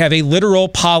yesterday they have a literal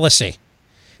policy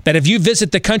that if you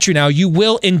visit the country now, you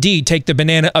will indeed take the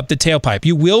banana up the tailpipe.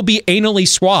 You will be anally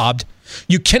swabbed.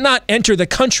 You cannot enter the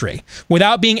country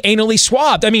without being anally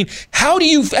swabbed. I mean, how do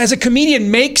you, as a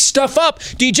comedian, make stuff up?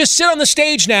 Do you just sit on the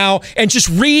stage now and just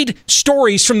read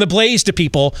stories from the Blaze to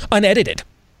people unedited?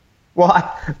 Well,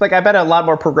 I bet a lot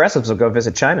more progressives will go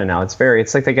visit China now. It's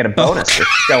like they get a bonus for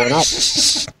showing up.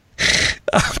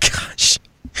 Oh, gosh.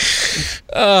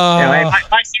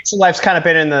 My sexual life's kind of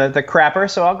been in the crapper,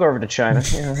 so I'll go over to China.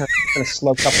 It's been a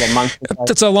slow couple of months.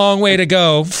 That's a long way to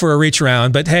go for a reach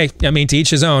around, but hey, I mean, to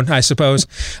each his own, I suppose.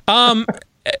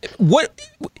 what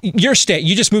your state?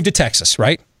 You just moved to Texas,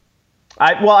 right?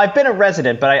 I've been a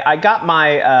resident, but I got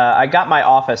my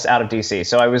office out of D.C.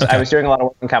 So I was doing a lot of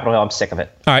work on Capitol Hill. I'm sick of it.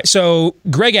 All right. So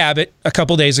Greg Abbott, a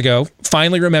couple days ago,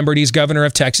 finally remembered he's governor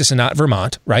of Texas and not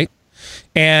Vermont, right?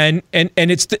 And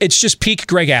it's just peak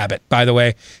Greg Abbott, by the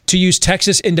way, to use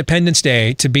Texas Independence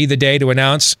Day to be the day to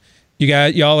announce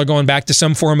y'all are going back to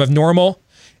some form of normal,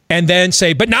 and then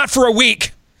say, but not for a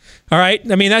week. All right.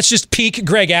 I mean, that's just peak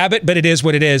Greg Abbott, but it is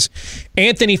what it is.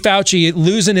 Anthony Fauci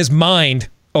losing his mind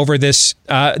over this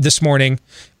morning.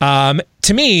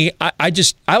 To me,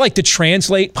 I like to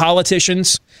translate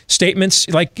politicians' statements,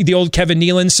 like the old Kevin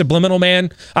Nealon subliminal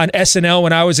man on SNL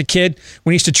when I was a kid,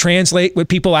 when he used to translate what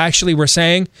people actually were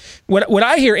saying. What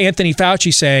I hear Anthony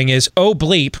Fauci saying is, "Oh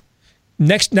bleep."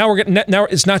 Now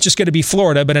it's not just going to be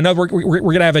Florida, but we're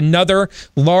going to have another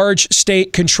large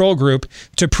state control group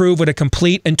to prove what a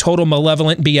complete and total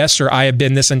malevolent BSer I have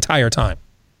been this entire time.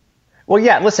 Well,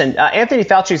 yeah, listen, Anthony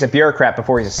Fauci is a bureaucrat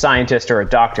before he's a scientist or a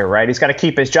doctor, right? He's got to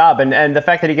keep his job. And the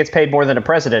fact that he gets paid more than a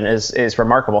president is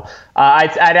remarkable.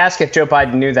 I'd ask if Joe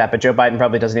Biden knew that, but Joe Biden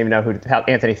probably doesn't even know who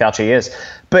Anthony Fauci is.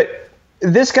 But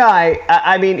this guy,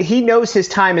 I mean, he knows his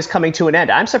time is coming to an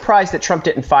end. I'm surprised that Trump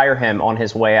didn't fire him on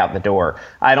his way out the door.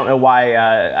 I don't know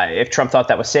why, if Trump thought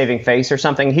that was saving face or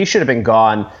something, he should have been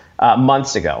gone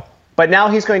months ago. But now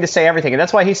he's going to say everything, and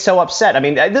that's why he's so upset. I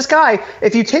mean, this guy,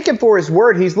 if you take him for his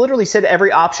word, he's literally said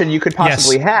every option you could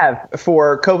possibly have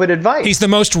for COVID advice. He's the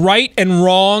most right and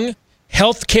wrong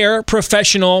healthcare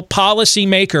professional policy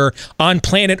maker on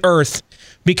planet Earth,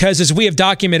 because as we have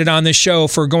documented on this show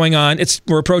for going on,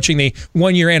 we're approaching the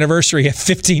 1-year anniversary of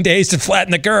 15 days to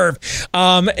flatten the curve.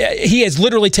 He has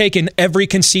literally taken every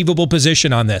conceivable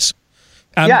position on this.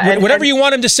 Whatever you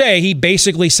want him to say, he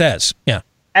basically says. Yeah.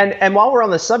 And while we're on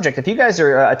the subject, if you guys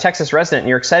are a Texas resident and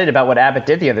you're excited about what Abbott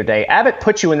did the other day, Abbott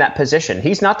put you in that position.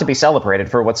 He's not to be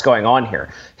celebrated for what's going on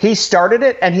here. He started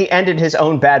it and he ended his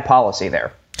own bad policy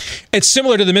there. It's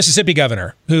similar to the Mississippi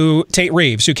governor, Tate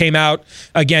Reeves, who came out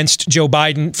against Joe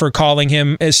Biden for calling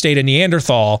him a state of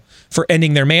Neanderthal for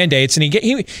ending their mandates, and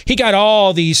he got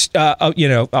all these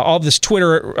all this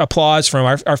Twitter applause from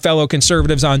our fellow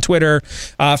conservatives on Twitter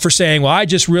for saying, well, I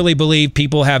just really believe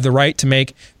people have the right to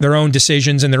make their own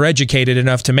decisions and they're educated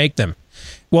enough to make them.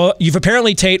 Well, you've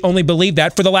apparently, Tate, only believed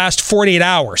that for the last 48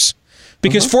 hours.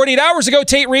 Because 48 hours ago,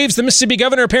 Tate Reeves, the Mississippi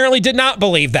governor, apparently did not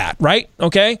believe that, right?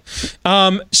 Okay.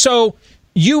 So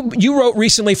you wrote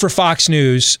recently for Fox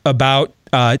News about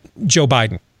Joe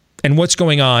Biden and what's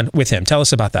going on with him. Tell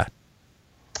us about that.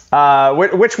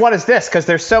 Which one is this? Because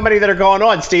there's so many that are going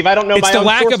on, Steve. I don't know. It's the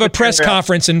lack of a press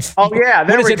conference. Oh yeah,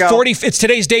 there we go. It's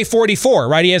today's day 44,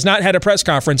 right? He has not had a press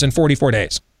conference in 44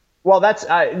 days. Well, that's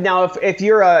now if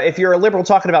you're a liberal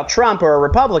talking about Trump or a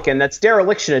Republican, that's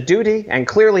dereliction of duty, and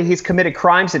clearly he's committed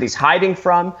crimes that he's hiding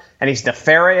from, and he's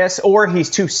nefarious, or he's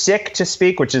too sick to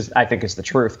speak, which I think is the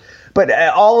truth. But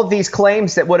all of these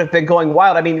claims that would have been going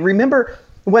wild. I mean, remember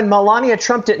when Melania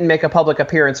Trump didn't make a public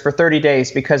appearance for 30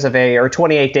 days or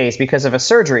 28 days because of a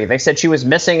surgery? They said she was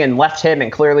missing and left him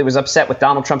and clearly was upset with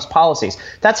Donald Trump's policies.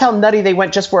 That's how nutty they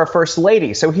went just for a first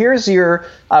lady. So here's your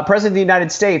president of the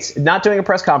United States not doing a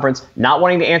press conference, not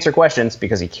wanting to answer questions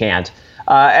because he can't.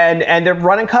 And they're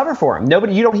running cover for him.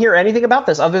 You don't hear anything about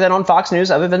this other than on Fox News,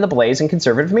 other than the Blaze and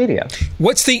conservative media.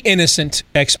 What's the innocent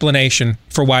explanation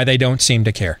for why they don't seem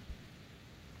to care?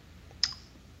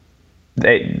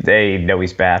 They know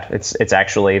he's bad. It's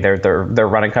actually they're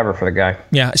running cover for the guy.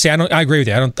 Yeah. See, I agree with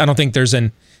you. I don't think there's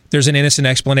an innocent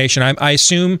explanation. I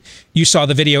assume you saw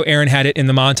the video. Aaron had it in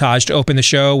the montage to open the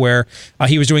show where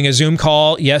he was doing a Zoom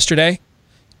call yesterday,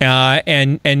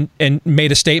 and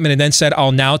made a statement and then said,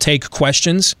 "I'll now take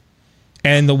questions."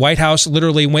 And the White House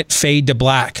literally went fade to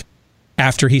black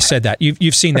after he said that.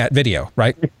 You've seen that video,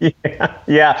 right?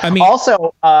 Yeah. I mean,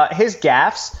 also his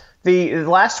gaffes. The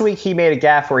last week he made a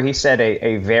gaffe where he said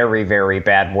a very, very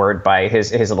bad word by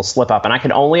his little slip up. And I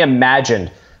can only imagine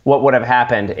what would have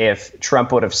happened if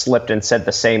Trump would have slipped and said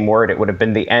the same word. It would have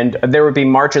been the end. There would be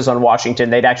marches on Washington.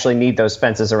 They'd actually need those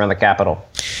fences around the Capitol.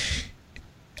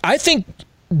 I think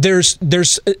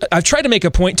I've tried to make a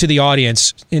point to the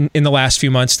audience in the last few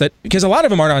months that because a lot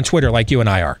of them aren't on Twitter like you and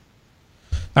I are.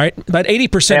 All right. About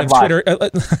 80% of Twitter.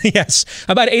 Yes.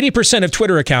 About 80% of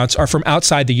Twitter accounts are from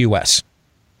outside the U.S.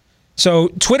 So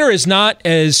Twitter is not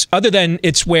other than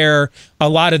it's where a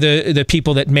lot of the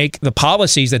people that make the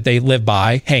policies that they live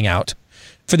by hang out.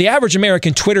 For the average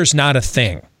American, Twitter's not a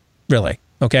thing, really.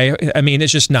 Okay. I mean,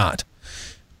 it's just not.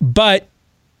 But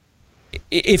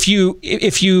if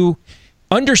you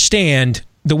understand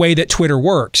the way that Twitter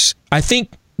works, I think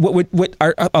what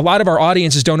a lot of our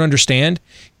audiences don't understand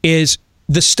is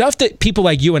the stuff that people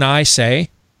like you and I say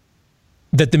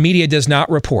that the media does not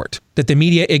report, that the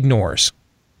media ignores,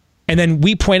 and then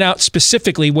we point out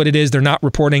specifically what it is they're not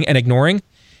reporting and ignoring,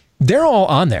 they're all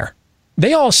on there.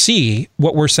 They all see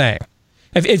what we're saying.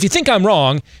 If you think I'm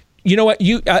wrong, you know what?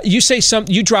 You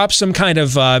drop some kind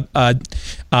of term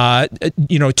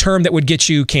that would get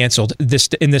you canceled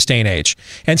in this day and age,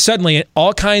 and suddenly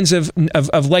all kinds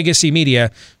of legacy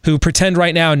media who pretend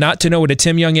right now not to know what a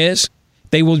Tim Young is,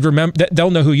 they will remember. They'll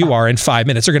know who you are in 5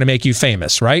 minutes. They're going to make you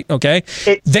famous, right? Okay.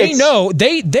 They know.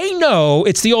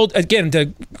 It's the old, again,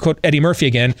 to quote Eddie Murphy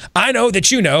again. I know that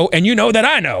you know, and you know that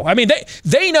I know. I mean,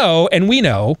 they know, and we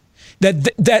know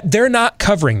that they're not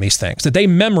covering these things, that they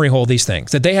memory hold these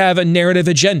things, that they have a narrative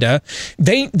agenda.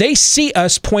 They see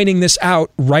us pointing this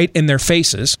out right in their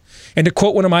faces. And to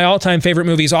quote one of my all-time favorite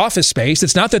movies, Office Space,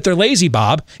 it's not that they're lazy,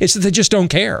 Bob. It's that they just don't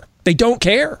care. They don't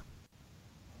care.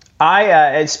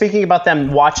 Speaking about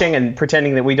them watching and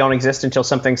pretending that we don't exist until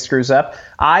something screws up,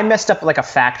 I messed up like a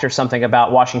fact or something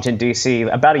about Washington, D.C.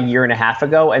 about a year and a half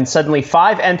ago, and suddenly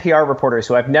 5 NPR reporters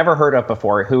who I've never heard of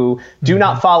before, who do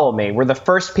not follow me, were the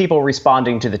first people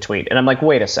responding to the tweet. And I'm like,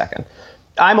 wait a second.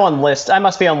 I'm on lists. I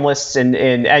must be on lists,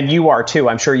 and you are too.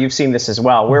 I'm sure you've seen this as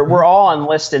well. We're all on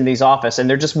lists in these offices, and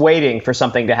they're just waiting for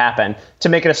something to happen to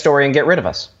make it a story and get rid of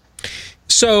us.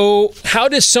 So how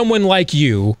does someone like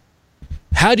you...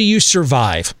 How do you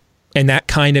survive in that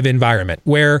kind of environment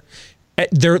where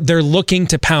they're looking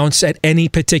to pounce at any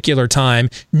particular time?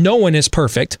 No one is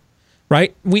perfect,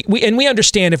 right? We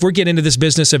understand if we're getting into this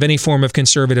business of any form of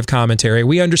conservative commentary,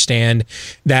 we understand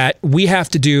that we have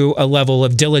to do a level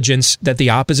of diligence that the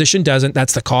opposition doesn't.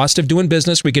 That's the cost of doing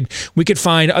business. We could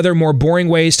find other more boring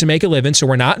ways to make a living. So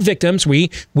we're not victims. We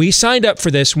signed up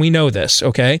for this. We know this,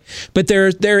 okay? But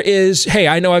there is, hey,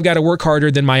 I know I've got to work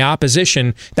harder than my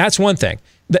opposition. That's one thing.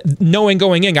 Knowing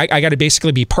going in, I got to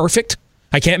basically be perfect.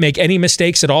 I can't make any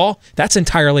mistakes at all. That's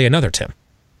entirely another, Tim.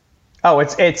 Oh,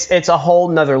 it's a whole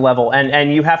nother level,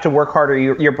 and you have to work harder.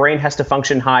 Your brain has to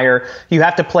function higher. You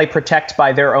have to play protect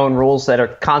by their own rules that are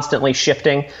constantly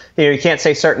shifting. You can't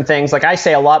say certain things. Like I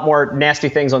say a lot more nasty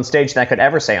things on stage than I could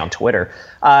ever say on Twitter.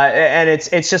 And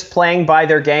it's just playing by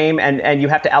their game, and you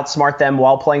have to outsmart them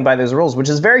while playing by those rules, which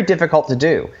is very difficult to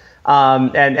do.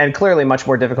 And clearly much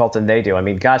more difficult than they do. I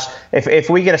mean, gosh,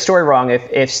 if we get a story wrong,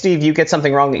 if Steve, you get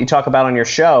something wrong that you talk about on your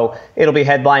show, it'll be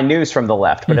headline news from the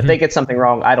left. But if they get something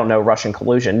wrong, I don't know, Russian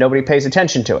collusion, nobody pays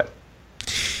attention to it.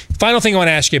 Final thing I want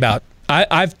to ask you about.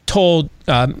 I've told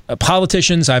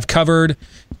politicians I've covered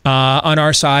on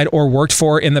our side or worked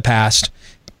for in the past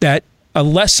that a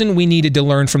lesson we needed to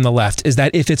learn from the left is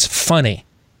that if it's funny,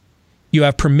 you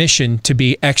have permission to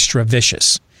be extra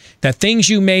vicious. That things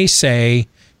you may say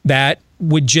that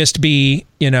would just be,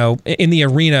 in the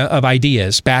arena of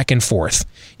ideas back and forth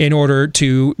in order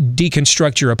to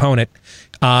deconstruct your opponent,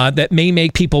 that may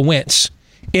make people wince.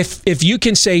 If you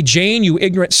can say, Jane, you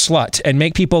ignorant slut, and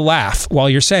make people laugh while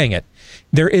you're saying it,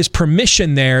 there is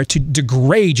permission there to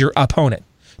degrade your opponent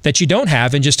that you don't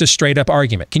have in just a straight up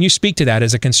argument. Can you speak to that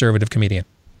as a conservative comedian?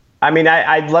 I mean,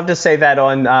 I'd love to say that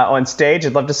on stage.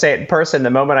 I'd love to say it in person.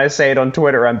 The moment I say it on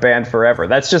Twitter, I'm banned forever.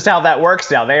 That's just how that works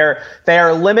now. They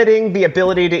are limiting the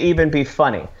ability to even be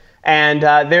funny. And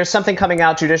there's something coming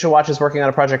out. Judicial Watch is working on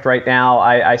a project right now.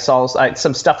 I saw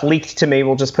some stuff leaked to me.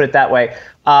 We'll just put it that way,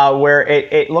 where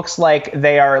it looks like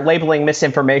they are labeling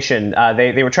misinformation.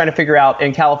 They were trying to figure out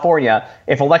in California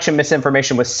if election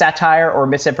misinformation was satire or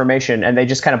misinformation, and they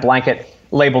just kind of blanket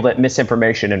labeled it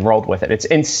misinformation and rolled with it. It's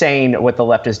insane what the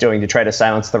left is doing to try to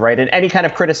silence the right in any kind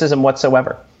of criticism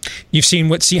whatsoever. You've seen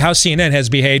how CNN has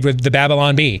behaved with the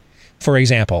Babylon Bee, for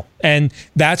example. And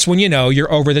that's when you know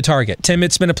you're over the target. Tim,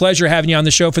 it's been a pleasure having you on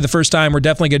the show for the first time. We're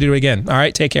definitely going to do it again. All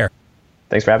right, take care.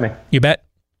 Thanks for having me. You bet.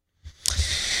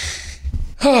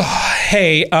 Oh,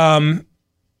 hey,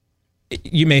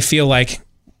 you may feel like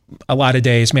a lot of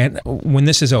days, man, when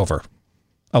this is over,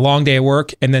 a long day of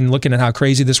work, and then looking at how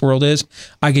crazy this world is,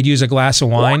 I could use a glass of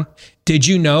wine. Did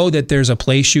you know that there's a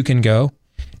place you can go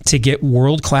to get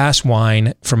world-class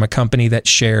wine from a company that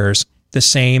shares the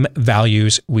same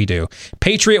values we do?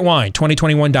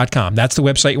 PatriotWine2021.com. That's the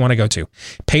website you want to go to.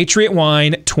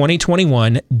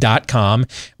 PatriotWine2021.com.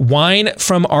 Wine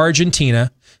from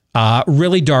Argentina.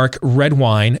 Really dark red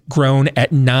wine grown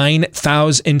at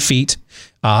 9,000 feet.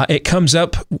 It comes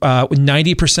up with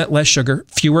 90% less sugar,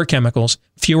 fewer chemicals,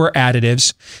 fewer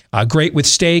additives. Great with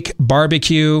steak,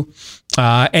 barbecue,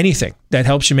 anything that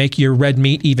helps you make your red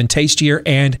meat even tastier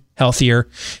and healthier.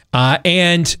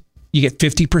 And you get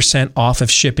 50% off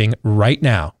of shipping right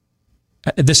now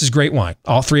This is great wine.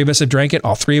 All three of us have drank it.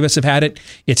 All three of us have had it.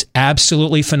 It's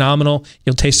absolutely phenomenal.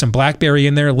 You'll taste some blackberry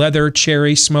in there, leather,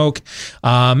 cherry, smoke.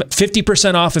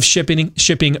 50% off of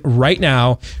shipping right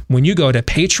now when you go to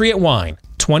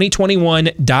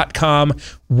patriotwine2021.com.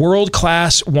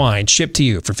 World-class wine shipped to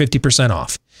you for 50%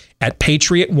 off at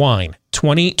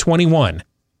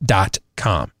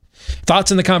patriotwine2021.com.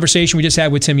 Thoughts on the conversation we just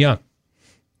had with Tim Young?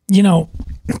 You know,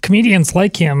 comedians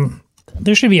like him,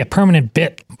 there should be a permanent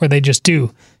bit where they just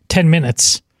do 10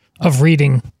 minutes of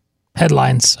reading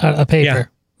headlines out of a paper. Yeah.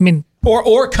 I mean,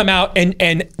 or come out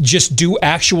and just do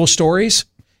actual stories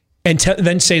and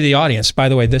then say to the audience, by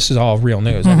the way, this is all real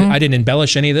news. I didn't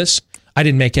embellish any of this. I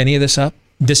didn't make any of this up.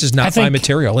 This is not my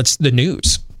material. It's the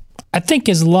news. I think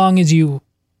as long as you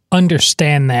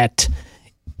understand that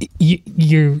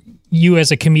you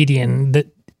as a comedian,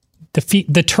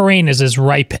 the terrain is as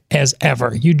ripe as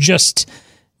ever. You just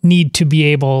need to be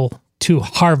able to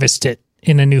harvest it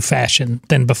in a new fashion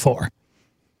than before.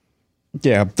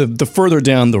 Yeah, the further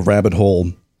down the rabbit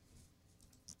hole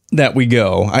that we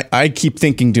go, I keep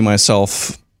thinking to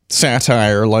myself,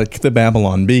 satire like the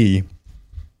Babylon Bee,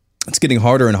 it's getting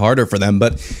harder and harder for them,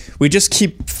 but we just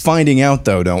keep finding out,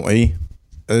 though, don't we,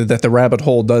 that the rabbit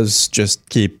hole does just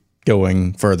keep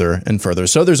going further and further.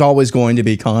 So there's always going to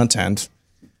be content.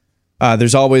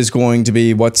 There's always going to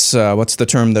be what's the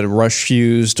term that Rush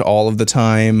used all of the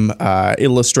time,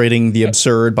 illustrating the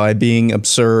absurd by being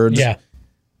absurd. Yeah.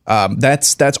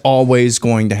 That's always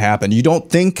going to happen. You don't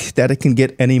think that it can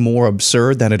get any more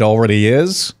absurd than it already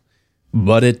is,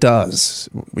 but it does.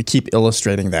 We keep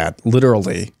illustrating that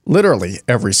literally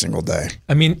every single day.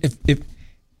 I mean, if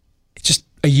just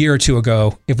a year or two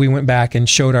ago, if we went back and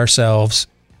showed ourselves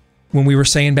when we were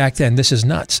saying back then, this is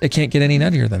nuts. It can't get any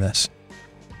nuttier than this.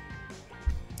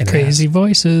 Crazy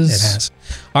voices. It has.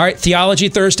 All right, Theology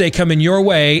Thursday coming your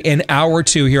way in hour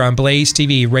 2 here on Blaze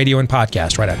TV, radio and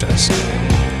podcast right after this.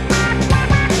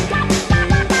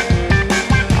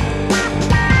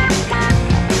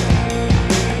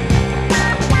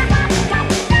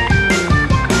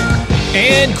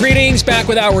 And greetings, back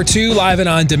with hour 2, live and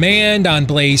on demand on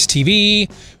Blaze TV,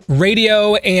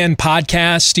 radio and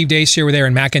podcast. Steve Deace here with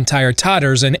Aaron McIntyre,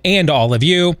 Todderson, and all of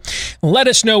you. Let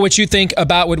us know what you think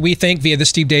about what we think via the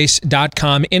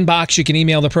stevedeace.com inbox. You can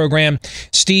email the program,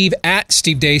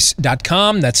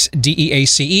 steve@stevedeace.com. That's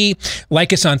DEACE.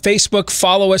 Like us on Facebook.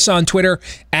 Follow us on Twitter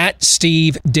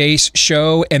 @Steve Deace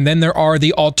Show. And then there are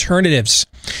the alternatives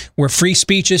where free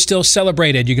speech is still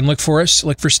celebrated. You can look for us.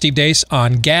 Look for Steve Deace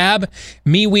on Gab,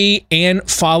 MeWe, and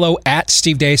follow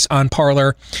 @Steve Deace on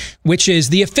Parler, which is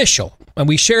the official. And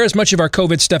we share as much of our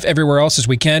COVID stuff everywhere else as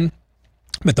we can.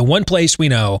 But the one place we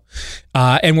know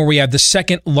and where we have the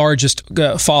second largest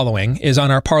following is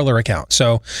on our Parler account.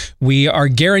 So we are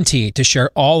guaranteed to share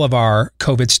all of our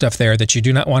COVID stuff there that you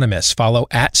do not want to miss. Follow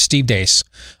 @Steve Deace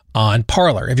on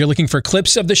Parler. If you're looking for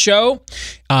clips of the show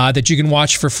that you can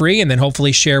watch for free and then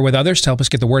hopefully share with others to help us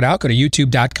get the word out, go to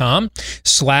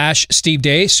youtube.com/Steve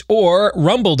Deace or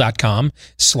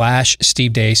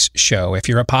rumble.com/Steve Deace Show. If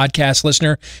you're a podcast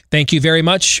listener, thank you very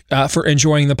much for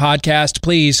enjoying the podcast.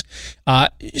 Please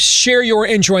share your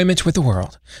enjoyment with the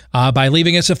world by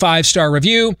leaving us a 5-star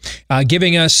review,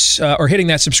 giving us or hitting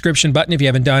that subscription button. If you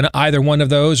haven't done either one of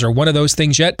those or one of those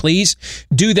things yet, please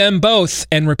do them both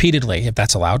and repeatedly, if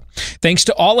that's allowed. Thanks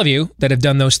to all of you that have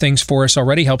done those things for us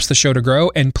already. Helps the show to grow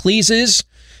and pleases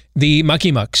the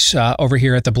Mucky Mucks over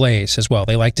here at the Blaze as well.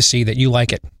 They like to see that you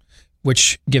like it,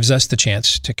 which gives us the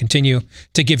chance to continue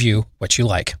to give you what you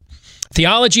like.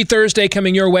 Theology Thursday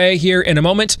coming your way here in a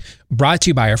moment, brought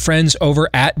to you by our friends over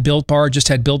at Built Bar. Just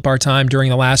had Built Bar time during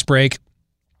the last break.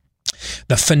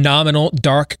 The phenomenal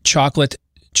dark chocolate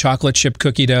chip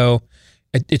cookie dough.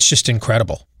 It's just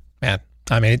incredible, man.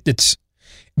 I mean, this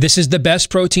is the best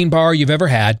protein bar you've ever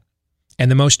had and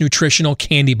the most nutritional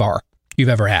candy bar you've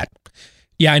ever had.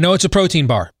 Yeah, I know it's a protein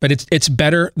bar, but it's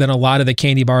better than a lot of the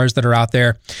candy bars that are out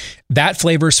there. That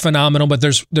flavor is phenomenal, but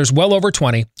there's well over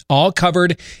 20, all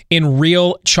covered in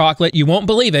real chocolate. You won't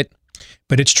believe it,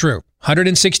 but it's true.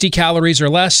 160 calories or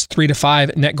less, 3 to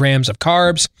 5 net grams of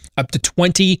carbs, up to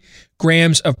 20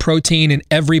 grams of protein in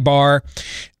every bar.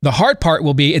 The hard part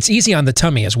will be it's easy on the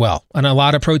tummy as well. And a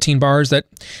lot of protein bars that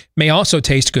may also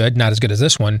taste good, not as good as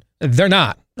this one, they're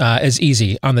not as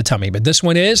easy on the tummy. But this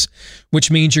one is,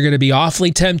 which means you're going to be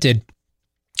awfully tempted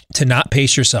to not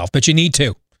pace yourself. But you need to,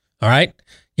 all right?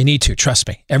 You need to, trust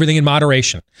me. Everything in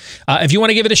moderation. If you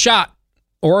want to give it a shot,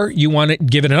 or you want to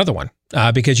give it another one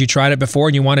because you tried it before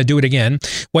and you want to do it again.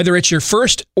 Whether it's your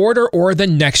first order or the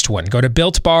next one, go to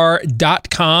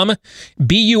BuiltBar.com,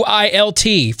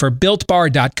 BUILT for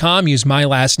BuiltBar.com. Use my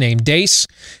last name, Deace,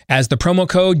 as the promo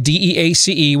code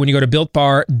DEACE when you go to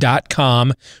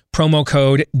BuiltBar.com, promo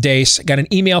code Deace. Got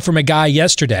an email from a guy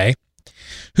yesterday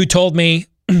who told me,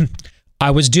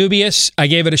 I was dubious. I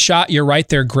gave it a shot. You're right.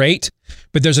 They're great.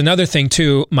 But there's another thing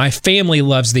too. My family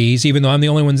loves these, even though I'm the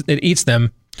only one that eats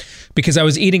them, because I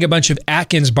was eating a bunch of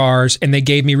Atkins bars and they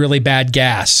gave me really bad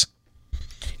gas.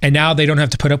 And now they don't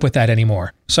have to put up with that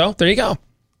anymore. So there you go.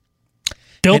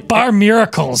 Built Bar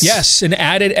miracles. Yes. An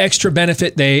added extra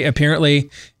benefit. They apparently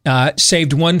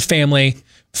saved one family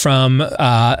from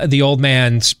the old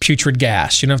man's putrid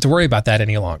gas. You don't have to worry about that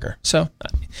any longer. So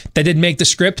that didn't make the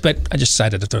script, but I just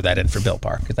decided to throw that in for Built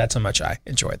Bar because that's how much I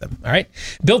enjoy them. All right.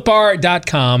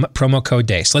 BuiltBar.com, promo code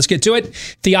DEACE. Let's get to it.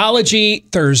 Theology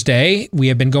Thursday. We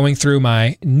have been going through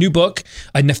my new book,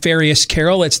 A Nefarious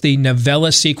Carol. It's the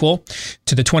novella sequel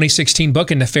to the 2016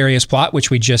 book, A Nefarious Plot, which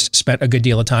we just spent a good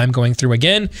deal of time going through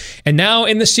again. And now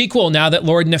in the sequel, now that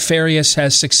Lord Nefarious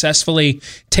has successfully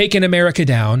taken America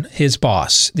down, his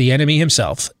boss, the enemy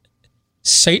himself,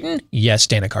 Satan? Yes,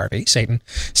 Dana Carvey, Satan.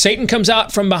 Satan comes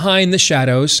out from behind the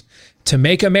shadows to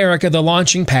make America the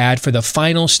launching pad for the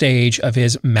final stage of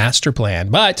his master plan.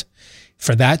 But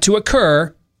for that to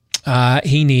occur,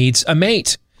 he needs a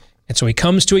mate. And so he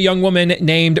comes to a young woman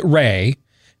named Ray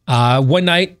one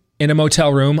night in a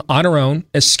motel room on her own,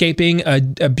 escaping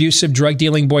an abusive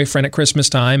drug-dealing boyfriend at Christmas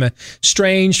time,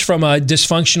 estranged from a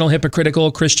dysfunctional,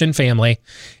 hypocritical Christian family,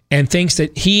 and thinks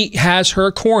that he has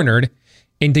her cornered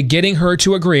into getting her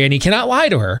to agree, and he cannot lie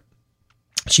to her.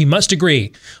 She must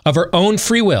agree of her own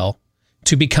free will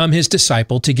to become his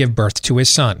disciple, to give birth to his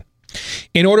son.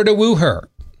 In order to woo her,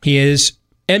 he is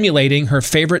emulating her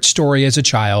favorite story as a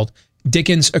child,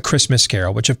 Dickens' A Christmas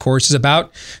Carol, which of course is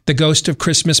about the ghost of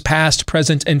Christmas past,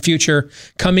 present, and future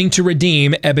coming to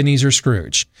redeem Ebenezer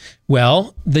Scrooge.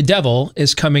 Well, the devil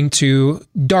is coming to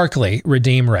darkly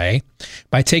redeem Ray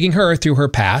by taking her through her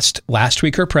past, last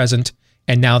week her present,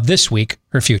 and now this week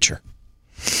her future.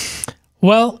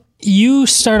 Well, you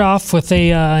start off with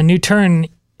a new turn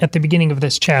at the beginning of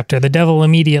this chapter. The devil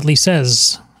immediately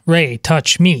says, Ray,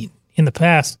 touch me. In the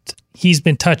past, he's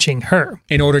been touching her.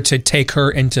 In order to take her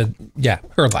into,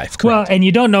 her life. Correct. Well, and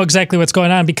you don't know exactly what's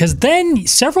going on because then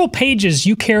several pages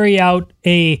you carry out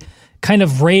a kind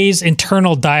of Ray's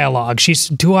internal dialogue. She's,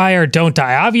 do I or don't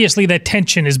I? Obviously, that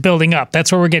tension is building up.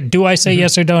 That's where we're getting, do I say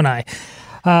yes or don't I?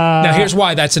 Now, here's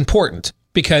why that's important.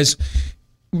 Because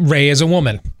Ray is a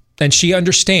woman, and she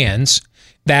understands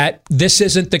that this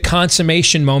isn't the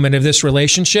consummation moment of this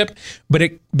relationship, but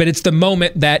it's the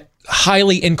moment that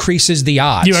highly increases the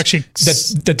odds. You actually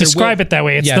that describe it that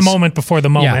way. It's the moment before the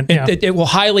moment. Yeah. It will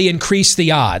highly increase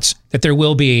the odds that there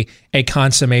will be a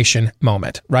consummation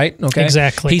moment, right? Okay.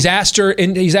 Exactly. He's asked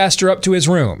her up to his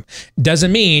room.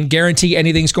 Doesn't mean guarantee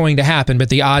anything's going to happen, but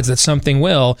the odds that something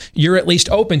will, you're at least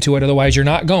open to it, otherwise you're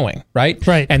not going, right?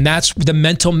 Right. And that's the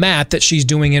mental math that she's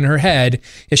doing in her head,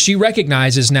 is she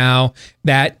recognizes now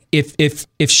that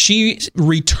if she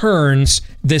returns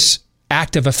this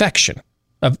act of affection,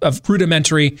 of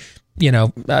rudimentary,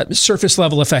 surface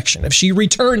level affection, if she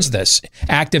returns this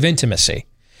act of intimacy,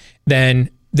 then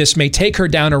this may take her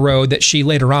down a road that she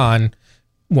later on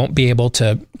won't be able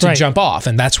to jump off.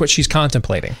 And that's what she's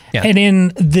contemplating. Yeah. And in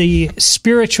the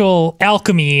spiritual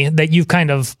alchemy that you've kind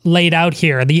of laid out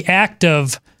here, the act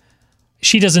of,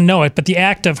 she doesn't know it, but the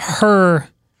act of her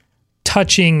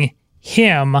touching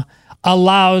him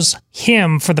allows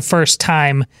him for the first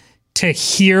time to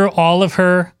hear all of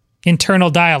her internal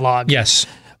dialogue. Yes.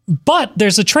 But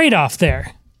there's a trade-off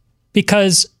there,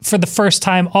 because for the first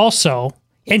time also,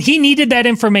 and he needed that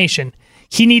information.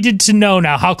 He needed to know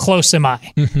now, how close am I?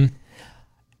 Mm-hmm.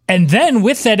 And then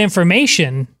with that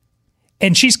information,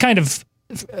 and she's kind of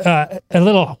a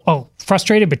little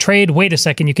frustrated, betrayed. Wait a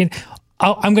second,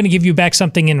 I'm going to give you back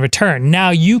something in return. Now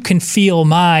you can feel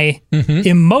my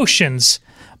emotions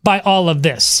by all of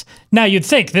this. Now you'd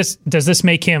think, does this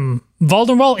make him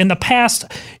vulnerable? In the past,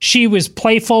 she was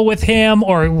playful with him,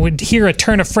 or would hear a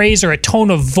turn of phrase or a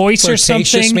tone of voice or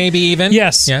something. Maybe even.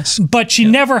 Yes. But she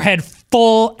never had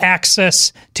full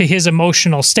access to his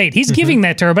emotional state. He's giving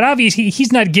that to her, but obviously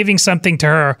he's not giving something to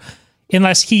her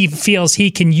unless he feels he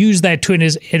can use that to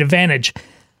his advantage.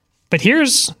 But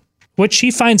here's what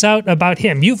she finds out about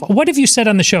him. What have you said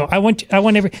on the show? I want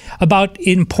about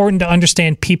important to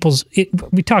understand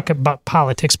we talk about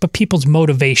politics, but people's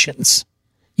motivations.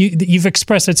 You've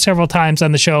expressed it several times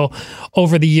on the show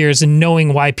over the years, and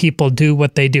knowing why people do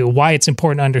what they do, why it's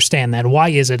important to understand that. Why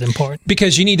is it important?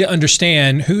 Because you need to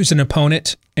understand who's an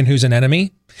opponent and who's an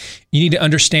enemy. You need to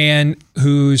understand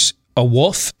who's a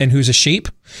wolf and who's a sheep.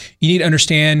 You need to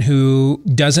understand who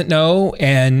doesn't know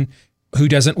and who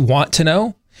doesn't want to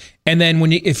know. And then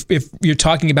if you're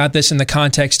talking about this in the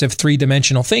context of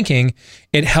three-dimensional thinking,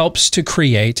 it helps to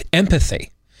create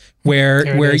empathy,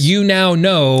 where you now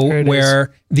know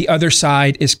where the other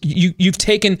side is. You've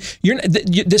taken. You're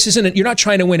not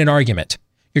trying to win an argument.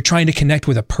 You're trying to connect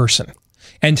with a person,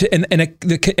 and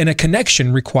a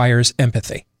connection requires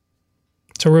empathy.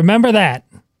 So remember that.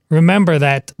 Remember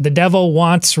that the devil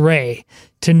wants Ray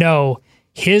to know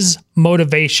his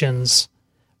motivations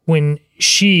when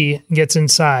she gets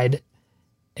inside,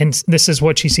 and this is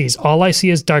what she sees. All I see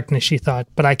is darkness, she thought,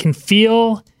 but I can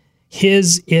feel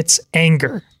its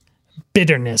anger,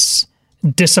 bitterness,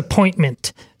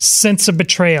 disappointment, sense of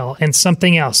betrayal, and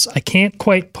something else. I can't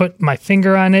quite put my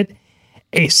finger on it.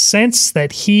 A sense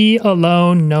that he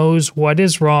alone knows what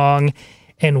is wrong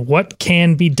and what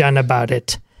can be done about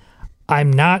it.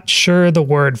 I'm not sure the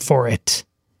word for it.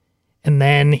 And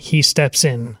then he steps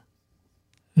in.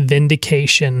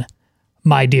 Vindication,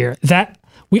 my dear. That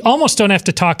we almost don't have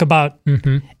to talk about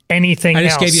anything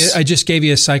else. I just gave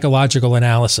you a psychological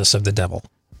analysis of the devil.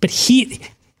 But he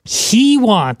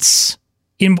wants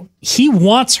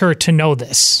her to know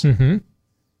this. Mm-hmm.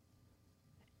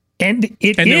 And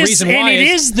it is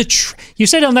the truth. You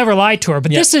said he'll never lie to her,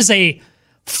 but this is a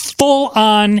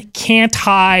full-on, can't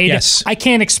hide. Yes. I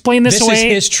can't explain this away. This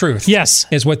is his truth. Yes.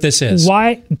 Is what this is.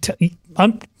 Why?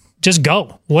 Just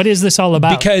go. What is this all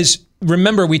about? Because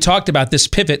remember, we talked about this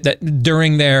pivot that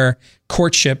during their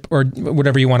courtship, or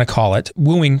whatever you want to call it,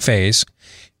 wooing phase,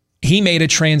 he made a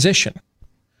transition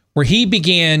where he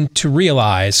began to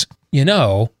realize,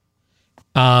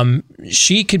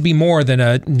 she could be more than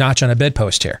a notch on a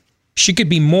bedpost here. She could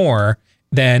be more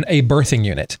than a birthing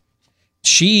unit.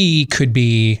 She could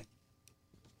be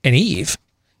an Eve.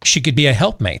 She could be a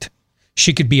helpmate.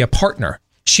 She could be a partner.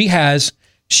 She has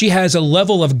a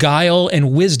level of guile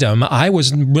and wisdom I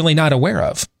was really not aware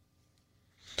of.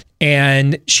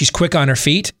 And she's quick on her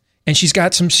feet, and she's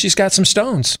got some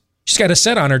stones. She's got a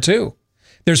set on her too.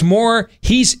 There's more.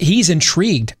 He's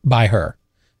intrigued by her.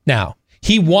 Now,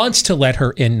 he wants to let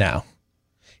her in now.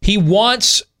 He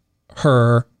wants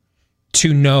her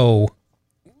to know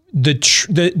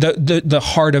the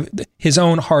heart of his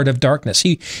own heart of darkness.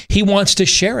 He wants to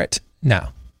share it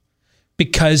now,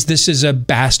 because this is a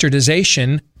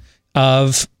bastardization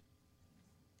of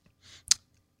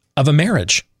a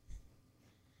marriage.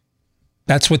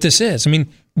 That's what this is. I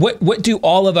mean, what do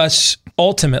all of us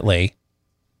ultimately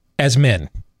as men,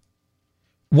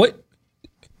 what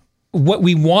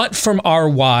we want from our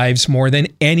wives more than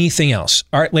anything else?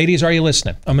 All right, ladies, are you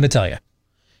listening? I'm going to tell you.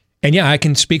 And yeah, I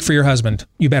can speak for your husband.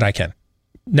 You bet I can.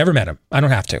 Never met him. I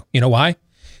don't have to. You know why?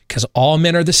 Because all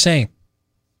men are the same.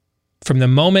 From the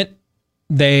moment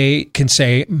they can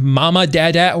say mama,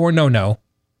 dada, or no,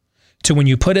 to when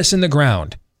you put us in the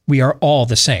ground, we are all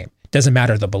the same. Doesn't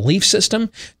matter the belief system,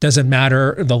 doesn't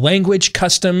matter the language,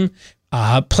 custom,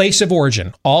 place of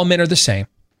origin. All men are the same.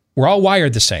 We're all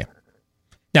wired the same.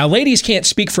 Now, ladies can't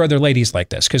speak for other ladies like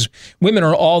this, because women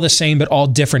are all the same, but all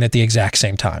different at the exact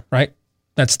same time, right?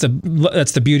 That's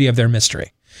the beauty of their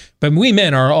mystery. But we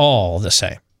men are all the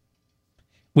same.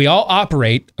 We all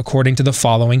operate according to the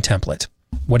following template.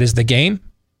 What is the game?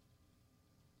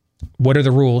 What are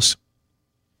the rules?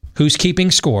 Who's keeping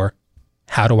score?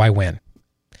 How do I win?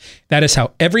 That is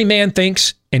how every man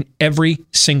thinks in every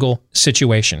single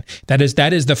situation. That is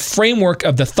the framework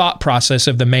of the thought process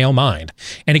of the male mind.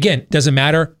 And again, doesn't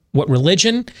matter what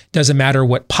religion, doesn't matter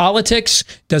what politics,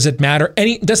 doesn't matter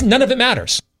none of it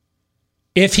matters.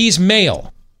 If he's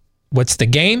male, what's the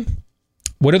game?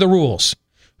 What are the rules?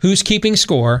 Who's keeping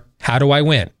score? How do I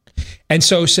win? And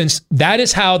so since that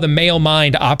is how the male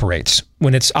mind operates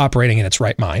when it's operating in its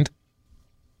right mind,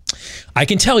 I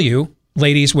can tell you,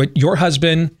 ladies, what your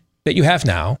husband that you have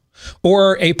now,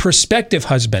 or a prospective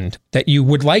husband that you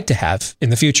would like to have in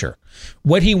the future,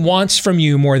 what he wants from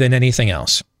you more than anything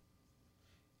else.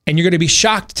 And you're going to be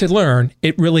shocked to learn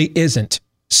it really isn't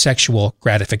sexual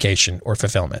gratification or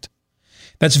fulfillment.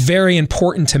 That's very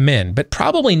important to men, but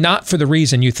probably not for the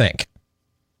reason you think.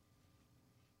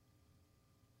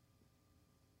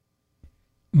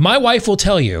 My wife will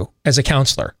tell you, as a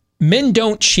counselor, men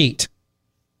don't cheat,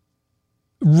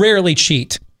 rarely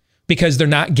cheat, because they're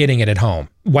not getting it at home.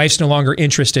 Wife's no longer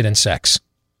interested in sex.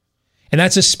 And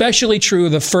that's especially true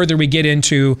the further we get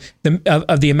into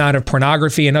the amount of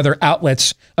pornography and other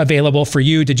outlets available for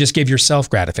you to just give yourself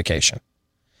gratification.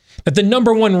 That the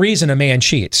number one reason a man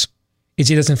cheats is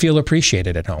he doesn't feel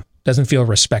appreciated at home, doesn't feel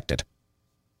respected.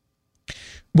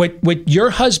 What your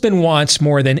husband wants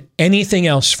more than anything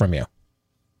else from you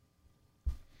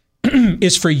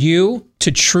is for you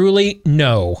to truly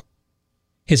know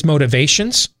his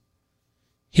motivations,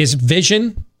 his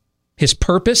vision, his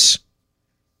purpose,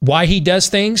 why he does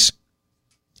things,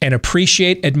 and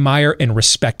appreciate, admire, and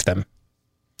respect them.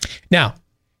 Now,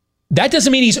 that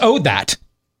doesn't mean he's owed that.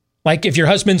 Like if your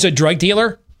husband's a drug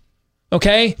dealer,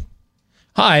 okay?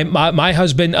 Hi, my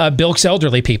husband bilks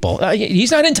elderly people.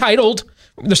 He's not entitled.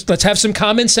 Let's have some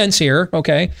common sense here,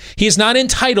 okay? He is not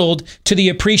entitled to the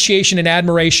appreciation and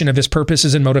admiration of his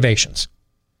purposes and motivations.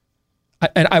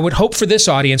 And I would hope for this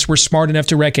audience, we're smart enough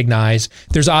to recognize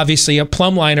there's obviously a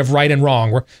plumb line of right and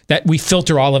wrong that we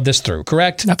filter all of this through,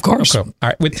 correct? Of course. Okay. All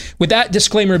right. With that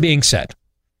disclaimer being said,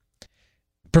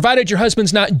 provided your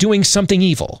husband's not doing something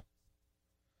evil,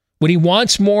 what he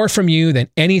wants more from you than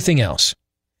anything else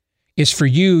is for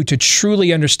you to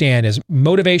truly understand his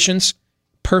motivations,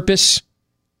 purpose,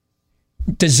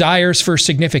 desires for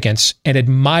significance, and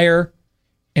admire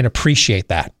and appreciate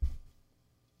that.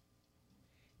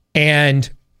 And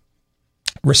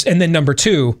then number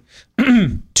two,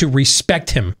 to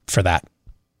respect him for that.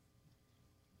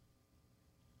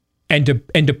 And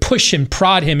to push him,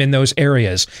 prod him in those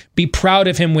areas. Be proud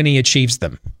of him when he achieves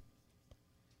them.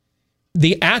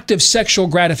 The act of sexual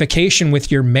gratification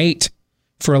with your mate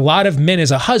for a lot of men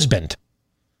as a husband,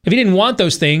 if he didn't want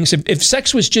those things, if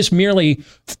sex was just merely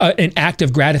an act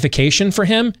of gratification for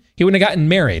him, he wouldn't have gotten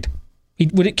married.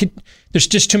 There's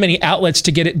just too many outlets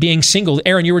to get it being single.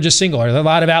 Aaron, you were just single. Are there a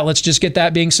lot of outlets just get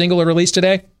that being single or released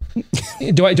today?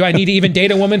 Do I need to even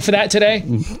date a woman for that today?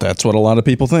 That's what a lot of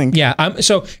people think. Yeah.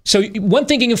 So one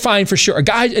thing you can find for sure, a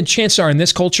guy, and chances are in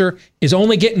this culture, is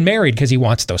only getting married because he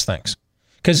wants those things.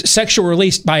 Because sexual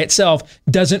release by itself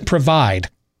doesn't provide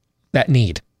that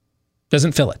need,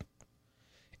 doesn't fill it.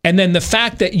 And then the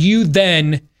fact that you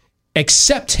then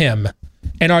accept him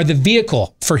and are the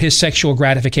vehicle for his sexual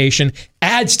gratification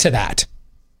adds to that.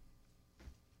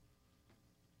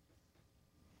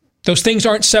 Those things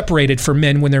aren't separated for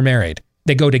men when they're married.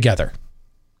 They go together.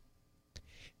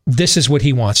 This is what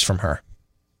he wants from her.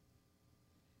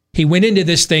 He went into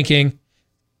this thinking,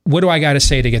 what do I got to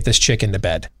say to get this chick into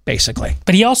bed, basically?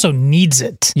 But he also needs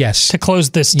it to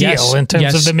close this deal in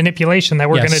terms of the manipulation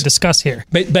that we're going to discuss here.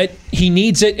 But he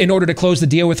needs it in order to close the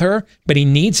deal with her, but he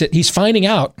needs it. He's finding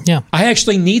out, I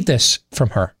actually need this from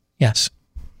her. Yes.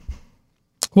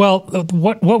 Well,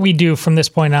 what we do from this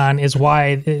point on is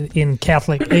why in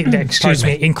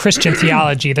in Christian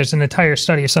theology, there's an entire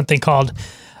study of something called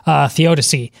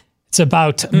theodicy. It's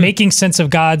about making sense of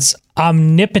God's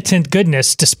omnipotent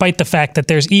goodness despite the fact that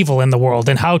there's evil in the world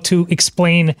and how to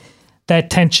explain that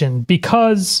tension.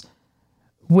 Because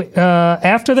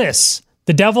after this,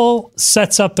 the devil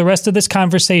sets up the rest of this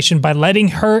conversation by letting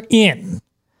her in.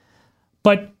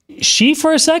 But she,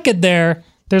 for a second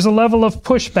there's a level of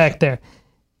pushback there.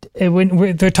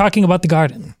 When they're talking about the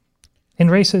garden. And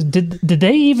Ray says, did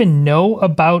they even know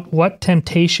about what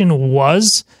temptation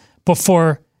was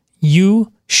before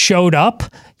you showed up?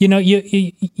 You know,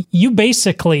 you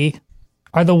basically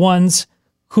are the ones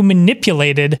who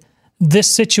manipulated this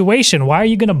situation. Why are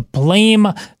you going to blame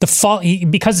the fault?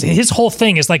 Because his whole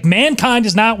thing is like, mankind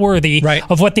is not worthy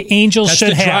of what the angels should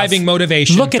have. That's the driving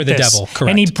motivation for the devil.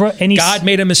 Correct. And God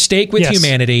made a mistake with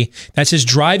humanity. That's his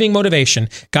driving motivation.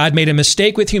 God made a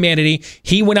mistake with humanity.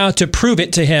 He went out to prove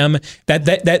it to him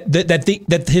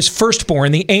that his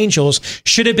firstborn, the angels,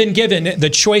 should have been given the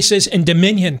choices and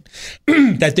dominion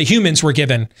that the humans were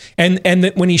given. And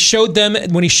that when he showed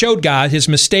God his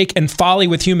mistake and folly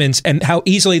with humans and how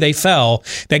easily they fell,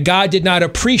 that God did not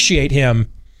appreciate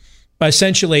him,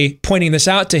 essentially pointing this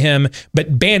out to him,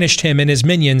 but banished him and his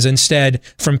minions instead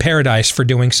from paradise for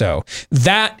doing so.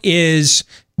 That's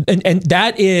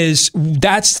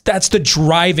the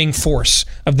driving force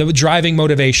of the driving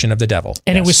motivation of the devil.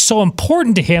 And it was so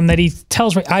important to him that he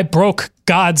tells me, I broke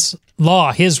God's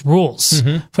law, his rules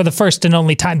for the first and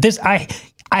only time. I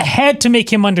had to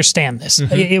make him understand this.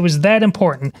 It was that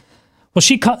important. Well,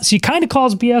 she kind of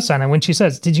calls BS on it when she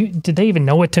says, did they even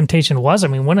know what temptation was? I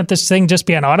mean, wouldn't this thing just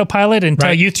be on autopilot and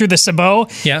tell you through the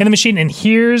sabot in the machine? And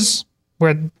here's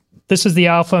where this is the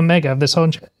alpha and omega of this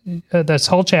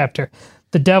whole chapter.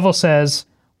 The devil says,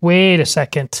 wait a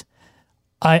second.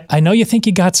 I know you think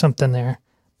you got something there,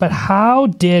 but how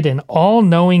did an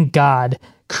all-knowing God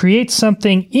create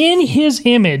something in his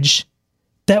image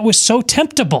that was so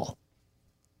temptable?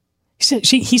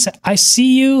 He said, I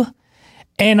see you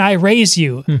and I raise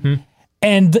you.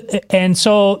 And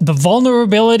so the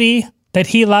vulnerability that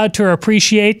he allowed her to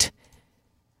appreciate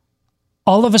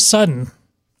all of a sudden,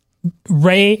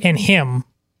 Ray and him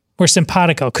were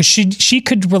simpatico because she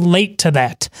could relate to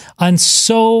that on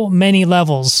so many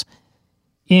levels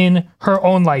in her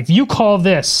own life. You call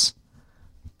this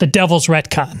the devil's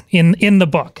retcon in the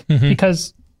book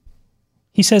because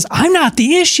he says, I'm not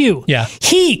the issue. Yeah.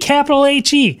 He, capital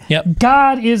H-E. Yep.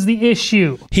 God is the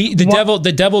issue.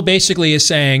 The devil basically is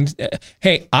saying,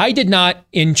 hey, I did not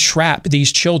entrap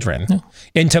these children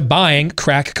into buying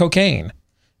crack cocaine.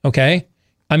 Okay?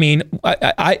 I mean,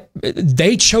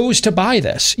 they chose to buy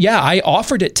this. Yeah, I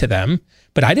offered it to them,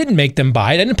 but I didn't make them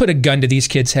buy it. I didn't put a gun to these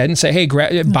kids' head and say, hey,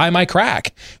 buy my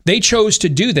crack. They chose to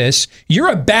do this. You're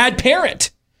a bad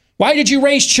parent. Why did you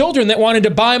raise children that wanted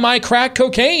to buy my crack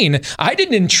cocaine? I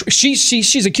didn't.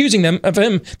 She's accusing him,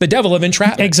 the devil, of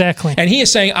entrapment. Exactly. And he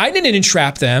is saying, I didn't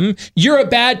entrap them. You're a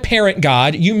bad parent,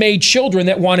 God. You made children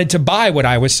that wanted to buy what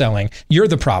I was selling. You're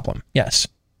the problem. Yes.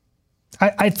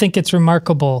 I think it's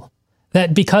remarkable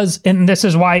that and this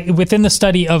is why within the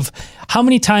study of how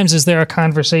many times is there a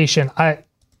conversation, I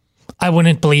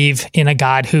wouldn't believe in a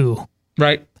God who.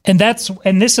 Right. And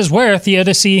this is where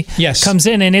theodicy comes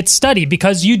in its study,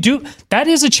 because that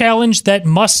is a challenge that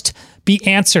must be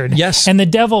answered. Yes. And the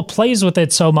devil plays with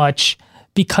it so much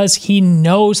because he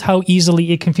knows how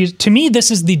easily it confuses. To me,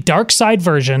 this is the dark side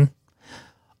version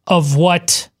of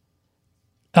what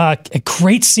a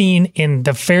great scene in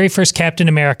the very first Captain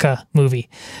America movie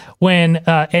when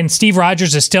and Steve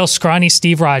Rogers is still scrawny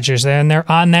Steve Rogers, and they're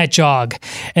on that jog,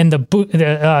 and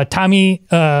Tommy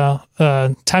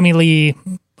Lee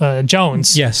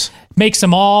Jones makes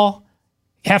them all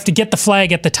have to get the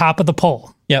flag at the top of the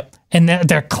pole. Yep. And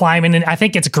they're climbing, and I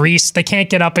think it's grease. They can't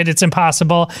get up it. It's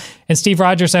impossible. And Steve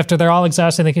Rogers, after they're all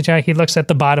exhausted, he looks at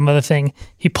the bottom of the thing.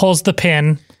 He pulls the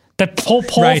pin. The whole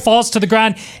pole falls to the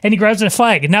ground, and he grabs the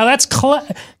flag. Now, that's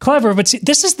clever, but see,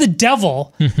 this is the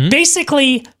devil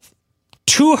basically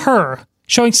to her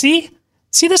showing, see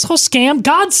this whole scam?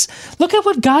 Look at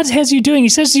what God has you doing. He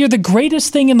says you're the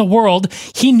greatest thing in the world.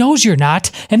 He knows you're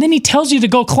not. And then he tells you to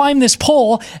go climb this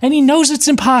pole, and he knows it's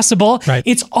impossible. Right.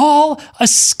 It's all a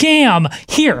scam.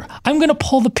 Here, I'm going to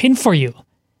pull the pin for you.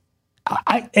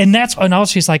 And all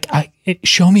she's like,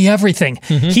 show me everything.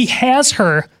 He has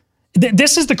her.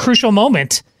 This is the crucial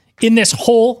moment in this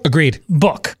whole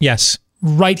book. Yes.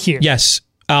 Right here. Yes.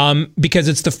 Because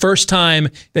it's the first time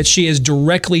that she has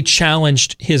directly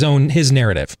challenged his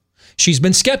narrative. She's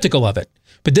been skeptical of it,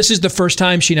 but this is the first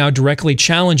time she now directly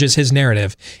challenges his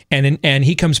narrative, and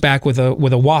he comes back with a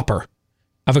whopper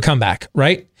of a comeback,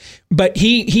 right? But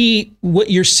what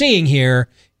you're seeing here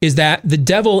is that the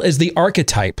devil is the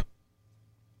archetype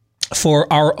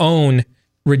for our own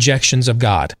rejections of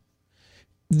God.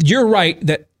 You're right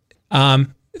that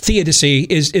theodicy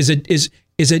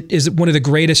is one of the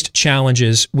greatest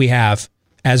challenges we have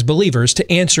as believers to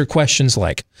answer questions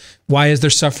like, why is there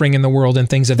suffering in the world and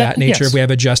things of that nature if we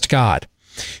have a just God?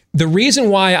 The reason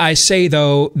why I say,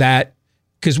 though, that,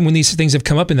 because when these things have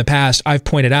come up in the past, I've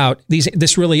pointed out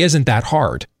this really isn't that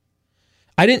hard.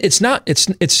 It's not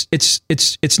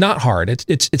hard.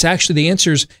 It's actually, the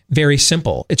answer's very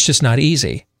simple. It's just not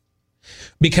easy.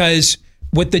 Because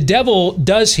what the devil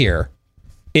does here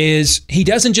is he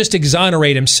doesn't just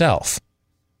exonerate himself.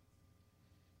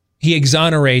 He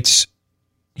exonerates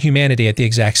humanity at the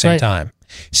exact same time.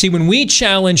 See, when we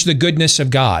challenge the goodness of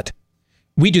God,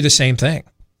 we do the same thing.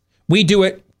 We do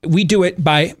it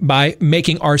by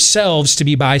making ourselves to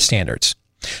be bystanders.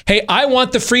 Hey, I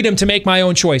want the freedom to make my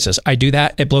own choices. I do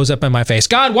that. It blows up in my face.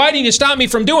 God, why didn't you stop me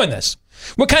from doing this?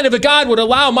 What kind of a God would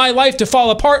allow my life to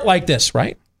fall apart like this?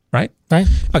 Right?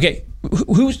 Okay.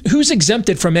 Who's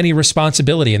exempted from any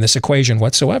responsibility in this equation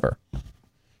whatsoever?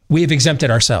 We have exempted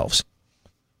ourselves.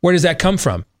 Where does that come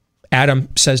from? Adam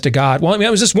says to God, well, it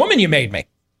was this woman you made me.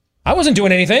 I wasn't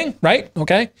doing anything, right?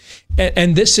 Okay.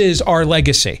 And this is our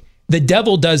legacy. The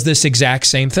devil does this exact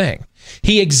same thing.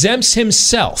 He exempts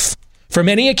himself from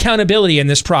any accountability in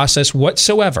this process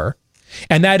whatsoever.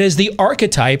 And that is the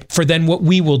archetype for then what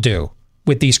we will do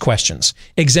with these questions.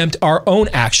 Exempt our own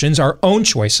actions, our own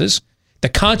choices, the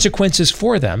consequences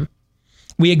for them.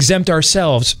 We exempt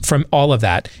ourselves from all of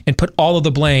that and put all of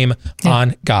the blame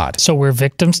on God. So we're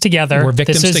victims together.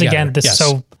 This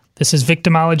is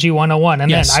victimology 101.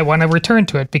 And then I want to return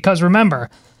to it because remember,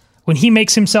 when he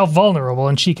makes himself vulnerable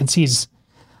and she conceives,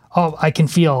 I can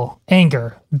feel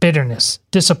anger, bitterness,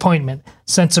 disappointment,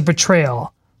 sense of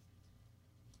betrayal,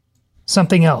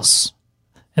 something else.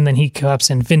 And then he comes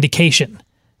in vindication.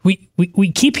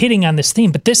 We keep hitting on this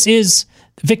theme, but this is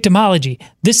victimology.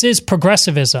 This is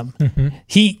progressivism.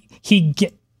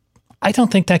 I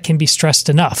don't think that can be stressed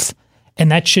enough.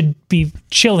 And that should be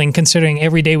chilling considering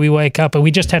every day we wake up. And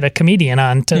we just had a comedian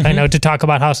on, to talk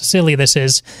about how silly this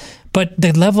is. But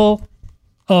the level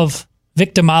of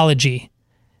victimology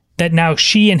that now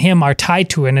she and him are tied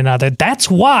to one another,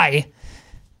 that's why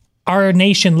our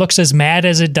nation looks as mad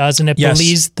as it does, and it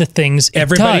believes the things it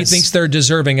Everybody does. thinks they're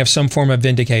deserving of some form of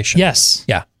vindication. Yes.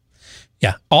 Yeah.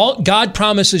 God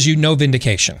promises you no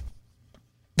vindication.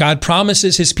 God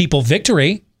promises his people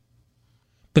victory,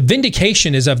 but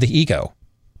vindication is of the ego.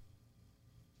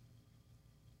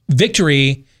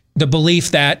 Victory, the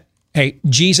belief that, hey,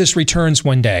 Jesus returns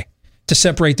one day to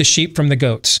separate the sheep from the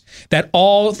goats, that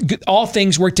all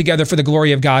things work together for the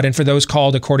glory of God and for those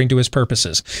called according to his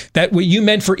purposes, that what you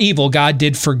meant for evil, God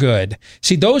did for good.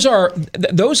 See, those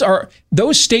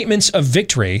statements of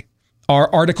victory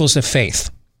are articles of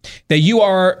faith. That you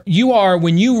are,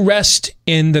 when you rest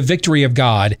in the victory of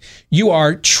God, you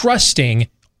are trusting,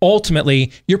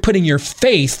 ultimately, you're putting your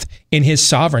faith in his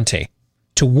sovereignty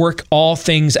to work all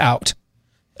things out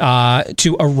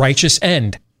to a righteous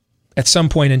end at some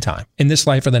point in time, in this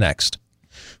life or the next.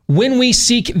 When we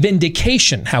seek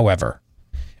vindication, however,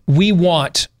 we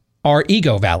want our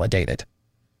ego validated.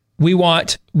 We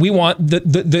want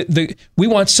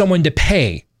someone to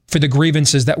pay for the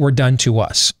grievances that were done to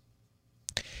us.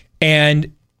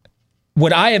 And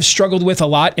what I have struggled with a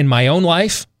lot in my own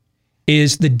life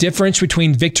is the difference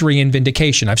between victory and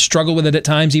vindication. I've struggled with it at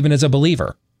times, even as a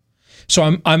believer.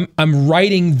 So I'm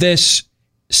writing this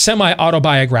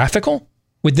semi-autobiographical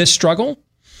with this struggle.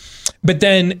 But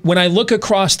then when I look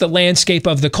across the landscape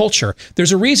of the culture,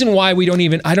 there's a reason why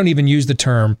I don't even use the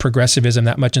term progressivism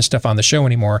that much and stuff on the show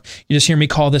anymore. You just hear me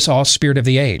call this all spirit of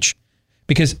the age,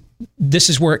 because this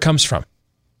is where it comes from.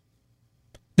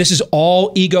 This is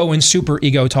all ego and super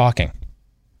ego talking.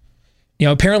 You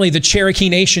know, apparently the Cherokee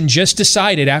Nation just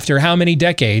decided after how many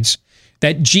decades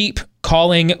that Jeep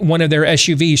calling one of their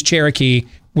SUVs Cherokee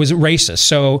was racist.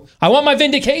 So I want my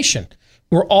vindication.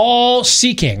 We're all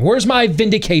seeking. Where's my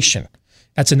vindication?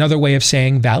 That's another way of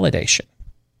saying validation.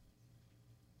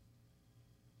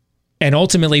 And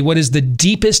ultimately, what is the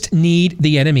deepest need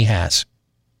the enemy has?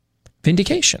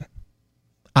 Vindication.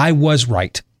 I was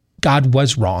right. God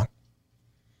was wrong.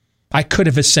 I could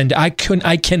have ascended. I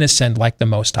can ascend like the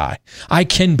Most High. I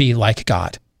can be like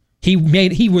God. He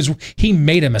made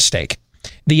a mistake.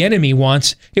 The enemy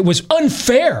wants, it was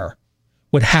unfair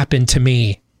what happened to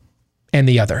me and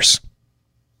the others.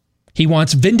 He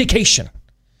wants vindication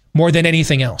more than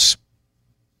anything else.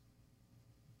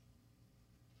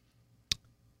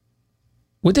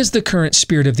 What does the current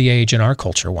spirit of the age in our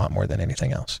culture want more than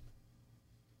anything else?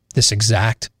 This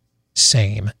exact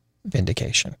same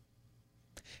vindication.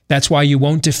 That's why you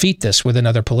won't defeat this with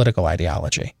another political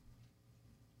ideology.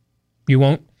 You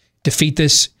won't defeat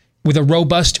this with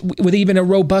even a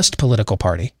robust political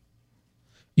party.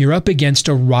 You're up against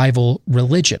a rival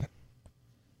religion.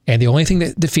 And the only thing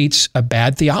that defeats a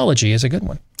bad theology is a good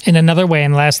one. In another way,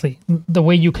 and lastly, the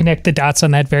way you connect the dots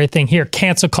on that very thing here,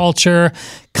 cancel culture,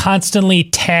 constantly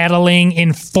tattling,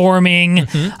 informing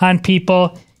on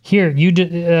people. Here, you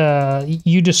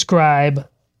describe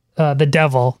the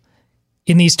devil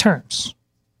in these terms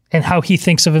and how he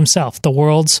thinks of himself, the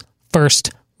world's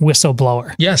first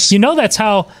whistleblower. Yes. You know that's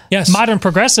how modern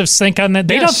progressives think on that.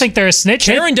 They don't think they're a snitch.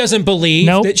 Karen doesn't believe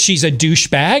that she's a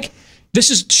douchebag.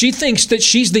 She thinks that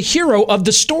she's the hero of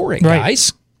the story,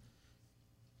 guys.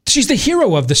 She's the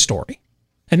hero of the story.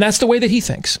 And that's the way that he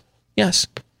thinks. Yes.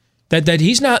 That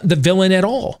he's not the villain at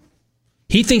all.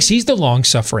 He thinks he's the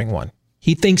long-suffering one.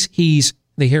 He thinks he's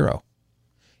the hero.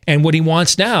 And what he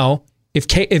wants now,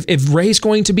 if Ray's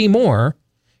going to be more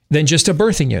than just a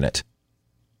birthing unit,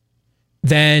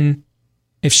 then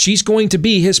if she's going to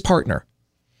be his partner,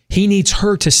 he needs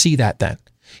her to see that then.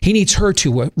 He needs her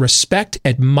to respect,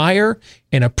 admire,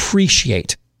 and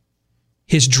appreciate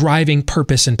his driving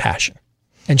purpose and passion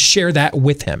and share that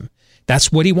with him.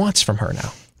 That's what he wants from her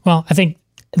now. Well, I think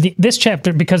this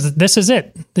chapter, because this is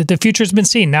it. The future's been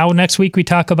seen. Now, next week, we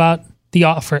talk about the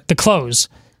offer, the close.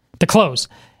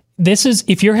 This is,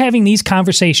 if you're having these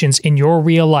conversations in your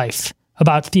real life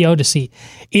about theodicy,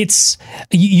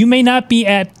 you may not be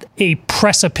at a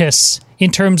precipice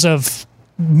in terms of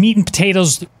meat and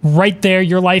potatoes right there.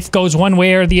 Your life goes one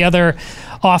way or the other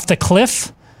off the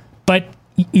cliff, but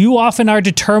you often are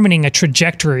determining a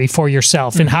trajectory for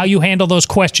yourself and how you handle those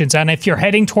questions. And if you're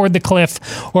heading toward the cliff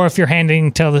or if you're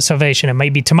heading to the salvation, it may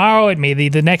be tomorrow, it may be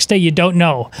the next day, you don't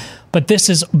know. But this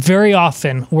is very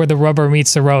often where the rubber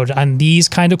meets the road on these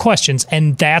kind of questions.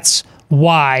 And that's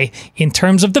why, in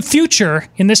terms of the future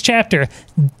in this chapter,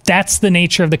 that's the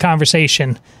nature of the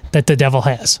conversation that the devil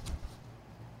has.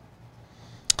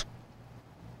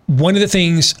 One of the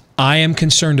things I am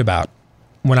concerned about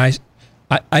when I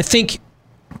think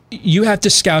you have to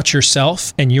scout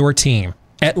yourself and your team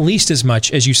at least as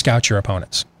much as you scout your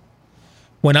opponents.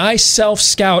 When I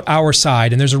self-scout our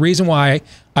side, and there's a reason why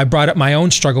I brought up my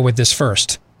own struggle with this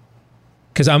first,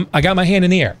 because I got my hand in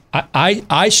the air.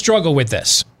 I struggle with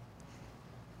this.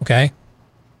 Okay?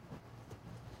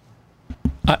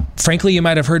 Frankly, you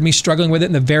might have heard me struggling with it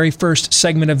in the very first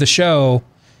segment of the show,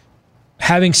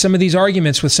 having some of these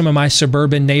arguments with some of my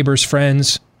suburban neighbors,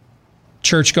 friends,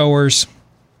 churchgoers,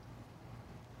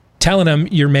 telling them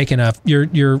you're making a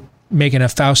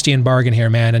Faustian bargain here,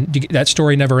 man, and that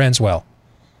story never ends well.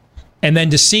 And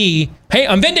then to see, hey,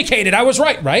 I'm vindicated. I was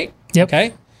right? Yep.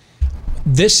 Okay.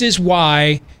 This is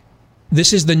why.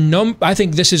 This is I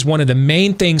think this is one of the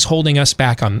main things holding us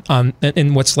back on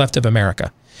in what's left of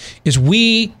America, is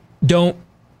we don't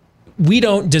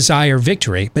desire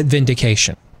victory, but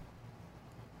vindication.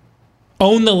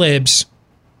 Own the libs.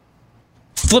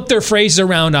 Flip their phrases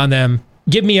around on them.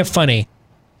 Give me a funny.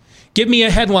 Give me a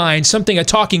headline, something, a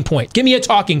talking point. Give me a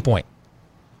talking point.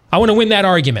 I want to win that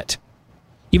argument.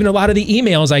 Even a lot of the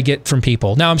emails I get from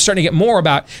people. Now I'm starting to get more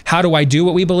about how do I do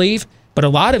what we believe, but a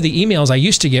lot of the emails I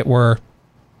used to get were,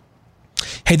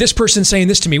 hey, this person's saying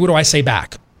this to me. What do I say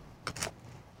back?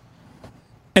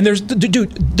 And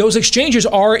those exchanges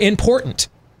are important.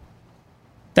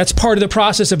 That's part of the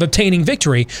process of obtaining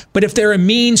victory. But if they're a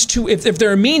means to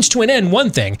an end, one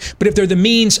thing. But if they're the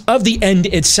means of the end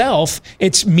itself,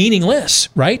 it's meaningless,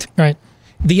 right? Right.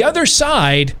 The other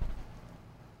side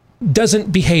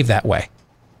doesn't behave that way.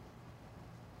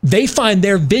 They find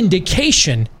their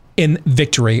vindication in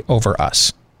victory over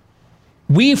us.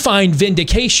 We find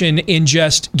vindication in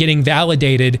just getting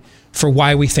validated for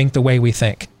why we think the way we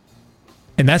think.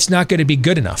 And that's not going to be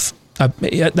good enough.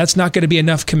 That's not going to be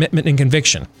enough commitment and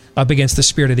conviction up against the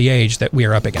spirit of the age that we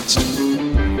are up against.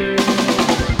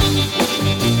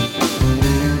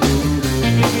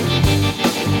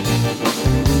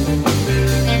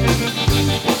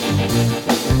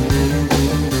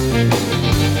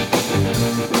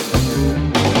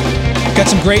 Got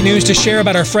some great news to share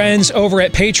about our friends over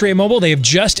at Patriot Mobile. They have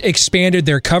just expanded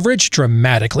their coverage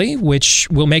dramatically, which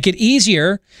will make it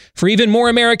easier for even more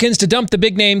Americans to dump the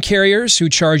big name carriers who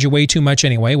charge you way too much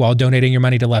anyway while donating your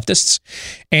money to leftists.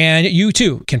 And you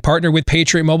too can partner with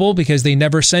Patriot Mobile because they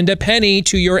never send a penny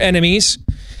to your enemies.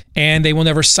 And they will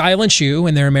never silence you,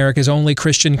 and they're America's only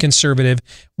Christian conservative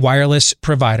wireless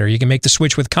provider. You can make the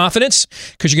switch with confidence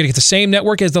because you're going to get the same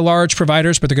network as the large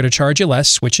providers, but they're going to charge you less.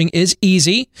 Switching is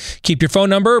easy. Keep your phone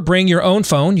number, bring your own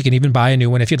phone. You can even buy a new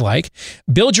one if you'd like.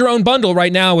 Build your own bundle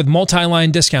right now with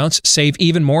multi-line discounts. Save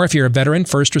even more if you're a veteran,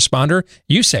 first responder.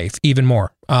 You save even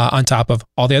more. On top of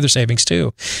all the other savings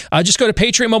too. Just go to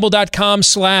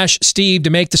patriotmobile.com/Steve to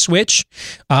make the switch.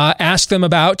 Ask them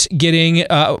about getting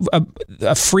a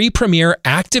free premiere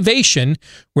activation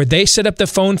where they set up the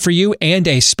phone for you and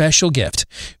a special gift.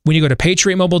 When you go to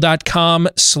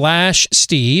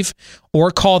patriotmobile.com/Steve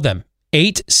or call them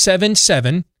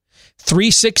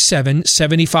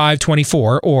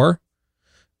 877-367-7524 or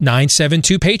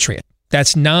 972-PATRIOT.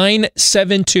 That's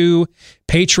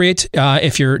 972-PATRIOT.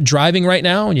 If you're driving right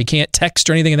now and you can't text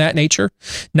or anything of that nature,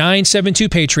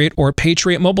 972-PATRIOT or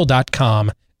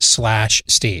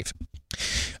patriotmobile.com/Steve.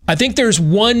 I think there's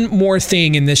one more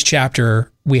thing in this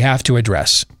chapter we have to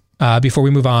address before we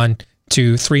move on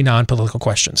to 3 non-political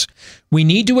questions. We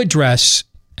need to address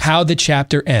how the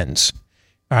chapter ends.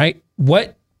 All right?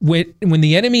 When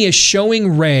the enemy is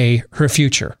showing Ray her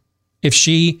future,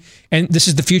 and this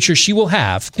is the future she will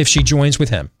have if she joins with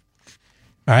him.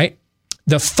 All right.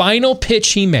 The final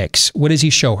pitch he makes, what does he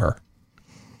show her?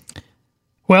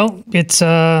 Well, it's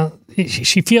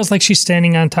she feels like she's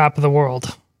standing on top of the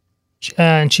world.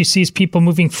 And she sees people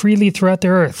moving freely throughout the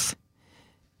earth.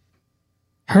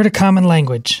 Heard a common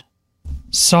language.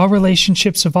 Saw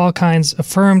relationships of all kinds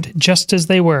affirmed just as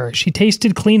they were. She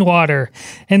tasted clean water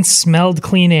and smelled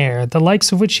clean air, the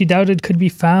likes of which she doubted could be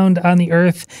found on the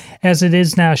earth as it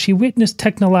is now. She witnessed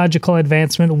technological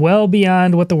advancement well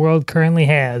beyond what the world currently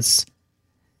has.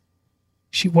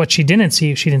 What she didn't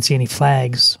see any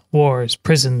flags, wars,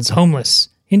 prisons, homeless,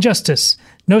 injustice,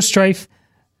 no strife,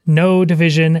 no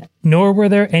division, nor were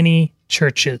there any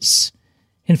churches.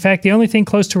 In fact, the only thing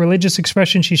close to religious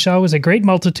expression she saw was a great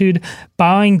multitude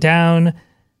bowing down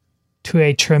to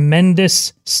a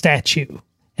tremendous statue.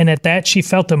 And at that, she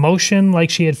felt emotion like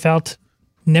she had felt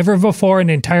never before in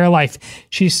her entire life.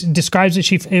 She describes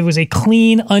it was a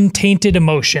clean, untainted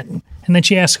emotion. And then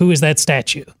she asks, who is that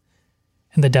statue?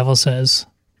 And the devil says,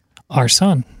 our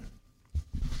son.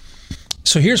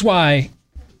 So here's why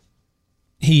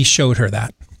he showed her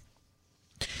that.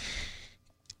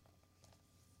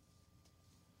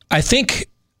 I think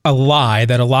a lie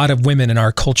that a lot of women in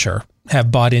our culture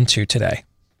have bought into today,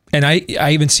 and I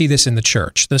even see this in the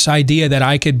church, this idea that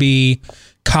I could be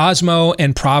Cosmo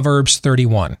and Proverbs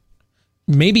 31.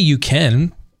 Maybe you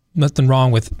can. Nothing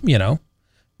wrong with,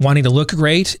 wanting to look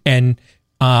great and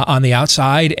on the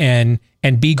outside and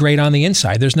be great on the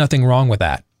inside. There's nothing wrong with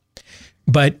that.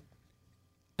 But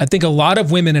I think a lot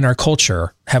of women in our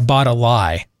culture have bought a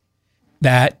lie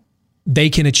that they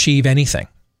can achieve anything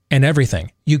and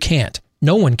everything. You can't.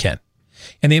 No one can.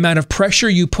 And the amount of pressure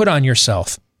you put on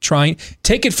yourself,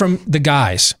 take it from the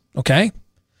guys, okay?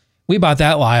 We bought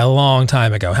that lie a long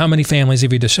time ago. How many families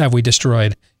have we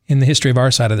destroyed in the history of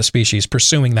our side of the species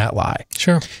pursuing that lie?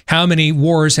 Sure. How many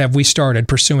wars have we started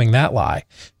pursuing that lie?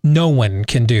 No one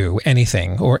can do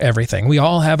anything or everything. We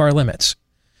all have our limits.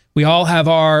 We all have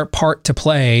our part to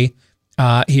play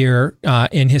here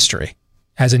in history,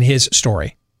 as in his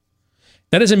story.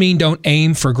 That doesn't mean don't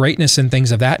aim for greatness and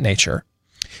things of that nature.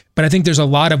 But I think there's a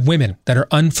lot of women that are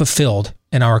unfulfilled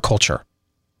in our culture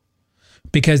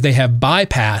because they have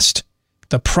bypassed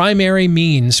the primary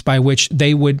means by which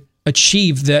they would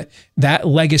achieve that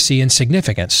legacy and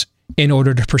significance in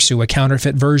order to pursue a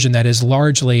counterfeit version that is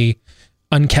largely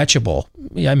uncatchable.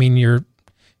 I mean, you're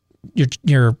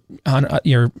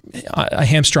a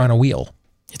hamster on a wheel.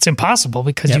 It's impossible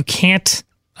because you can't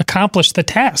accomplish the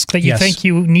task that you think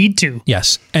you need to.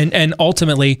 Yes. And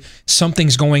ultimately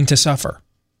something's going to suffer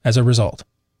as a result.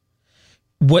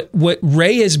 What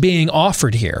Ray is being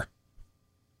offered here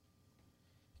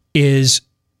is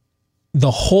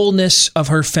the wholeness of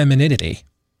her femininity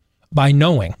by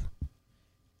knowing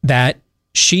that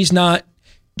she's not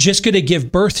just going to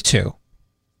give birth to,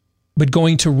 but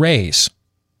going to raise,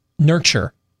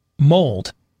 nurture,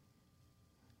 mold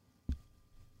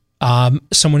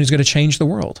someone who's going to change the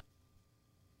world.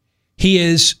 He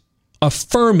is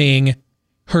affirming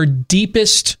her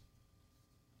deepest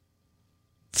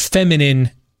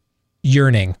feminine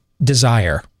yearning,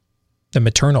 desire, the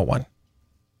maternal one.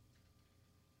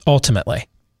 Ultimately,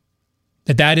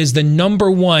 that is the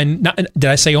number one. Did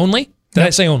I say only? Did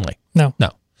I say only? No.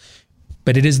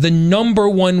 But it is the number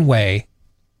one way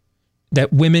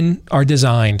that women are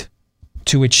designed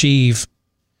to achieve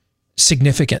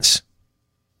significance,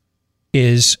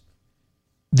 is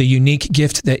the unique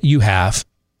gift that you have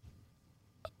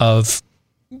of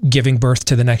giving birth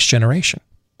to the next generation,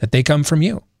 that they come from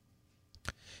you.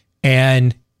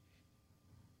 And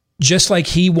just like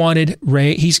he wanted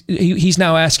Ray, he's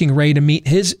now asking Ray to meet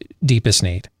his deepest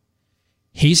need.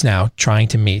 He's now trying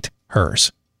to meet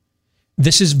hers.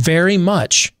 This is very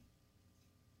much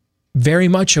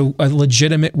a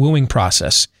legitimate wooing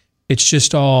process. It's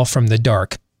just all from the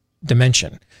dark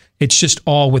dimension. It's just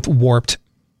all with warped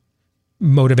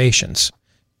motivations.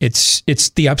 It's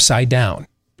the upside down,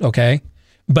 okay?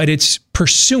 But it's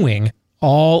pursuing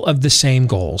all of the same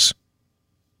goals,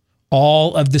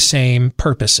 all of the same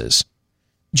purposes,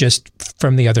 just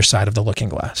from the other side of the looking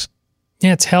glass.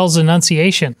 Yeah, it's hell's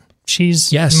annunciation.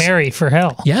 She's Mary for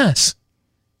hell. Yes.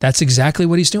 That's exactly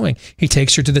what he's doing. He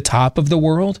takes her to the top of the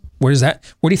world. Where do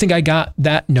you think I got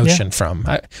that notion from?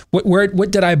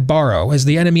 What did I borrow? Has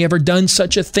the enemy ever done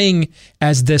such a thing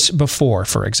as this before,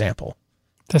 for example?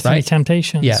 The three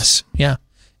temptations. Yes. Yeah.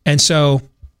 And so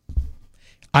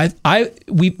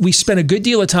we spent a good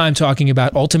deal of time talking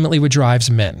about ultimately what drives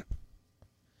men.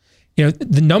 You know,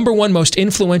 the number one most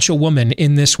influential woman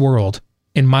in this world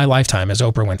in my lifetime is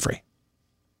Oprah Winfrey.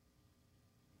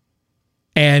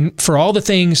 And for all the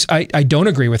things I don't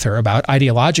agree with her about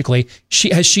ideologically,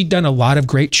 she done a lot of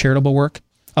great charitable work,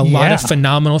 a lot of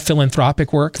phenomenal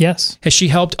philanthropic work. Yes. Has she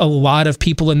helped a lot of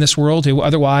people in this world who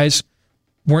otherwise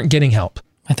weren't getting help?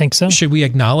 I think so. Should we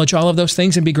acknowledge all of those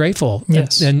things and be grateful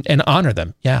and honor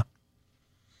them? Yeah.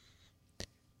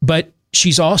 But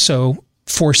she's also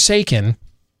forsaken.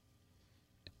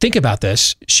 Think about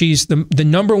this. She's the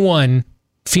number one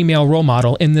female role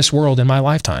model in this world in my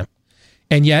lifetime.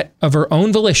 And yet, of her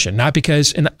own volition, not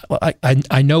because, and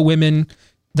I know women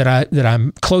that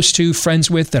I'm close to,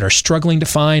 friends with, that are struggling to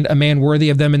find a man worthy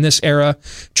of them in this era.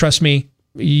 Trust me,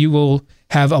 you will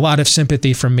have a lot of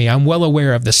sympathy from me. I'm well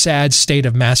aware of the sad state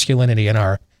of masculinity in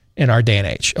our day and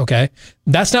age. Okay,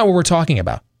 that's not what we're talking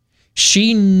about.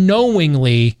 She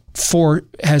knowingly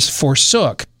has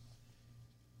forsook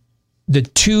the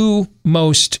two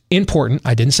most important.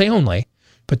 I didn't say only.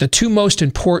 But the two most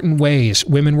important ways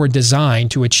women were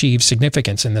designed to achieve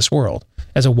significance in this world,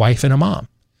 as a wife and a mom.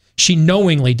 She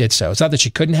knowingly did so. It's not that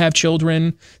she couldn't have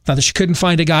children. It's not that she couldn't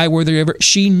find a guy worthy of her.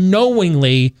 She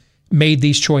knowingly made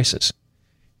these choices.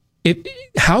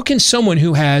 How can someone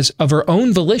who has, of her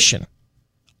own volition,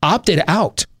 opted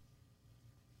out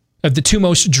of the two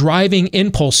most driving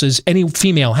impulses any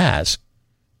female has.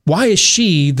 Why is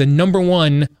she the number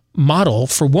one model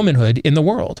for womanhood in the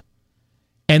world?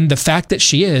 And the fact that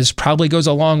she is probably goes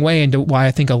a long way into why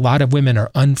I think a lot of women are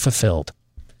unfulfilled.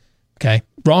 Okay?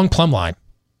 Wrong plumb line.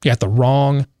 You got the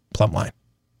wrong plumb line.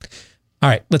 All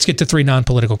right, let's get to 3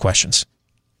 non-political questions.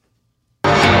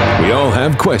 We all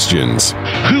have questions.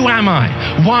 Who am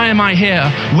I? Why am I here?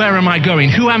 Where am I going?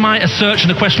 Who am I? A search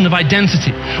and a question of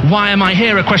identity. Why am I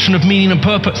here? A question of meaning and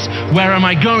purpose. Where am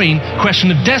I going? Question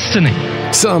of destiny.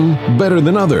 Some better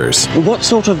than others. What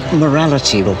sort of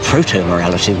morality or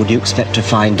proto-morality would you expect to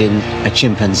find in a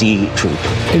chimpanzee troop?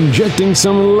 Injecting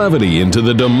some levity into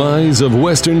the demise of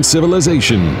Western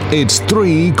civilization. It's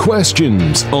 3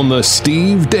 questions on The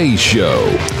Steve Deace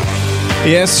Show.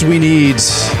 Yes, we need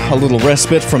a little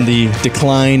respite from the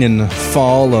decline and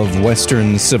fall of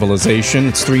Western civilization.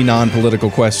 It's 3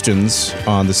 non-political questions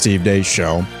on The Steve Deace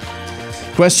Show.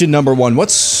 Question number 1.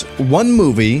 What's one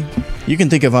movie you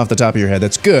can think of off the top of your head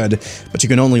that's good, but you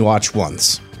can only watch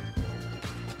once?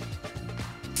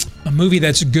 A movie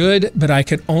that's good, but I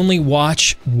could only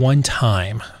watch one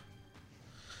time.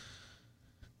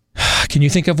 Can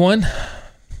you think of one?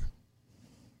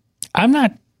 I'm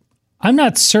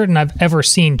not certain I've ever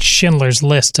seen Schindler's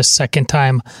List a second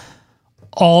time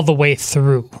all the way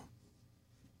through.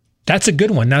 That's a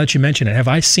good one, now that you mention it. Have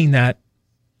I seen that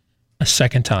a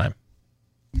second time?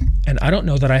 And I don't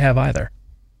know that I have either.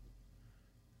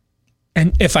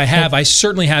 And if I have, I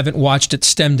certainly haven't watched it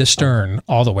stem to stern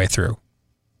all the way through.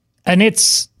 And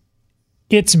it's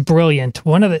brilliant.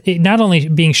 One of the, not only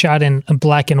being shot in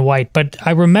black and white, but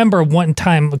I remember one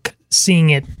time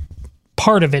seeing it,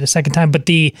 part of it a second time, but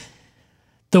the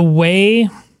way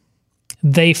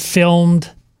they filmed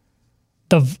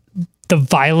the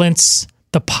violence,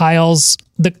 the piles,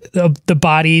 the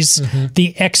bodies,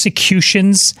 the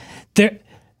executions,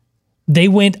 they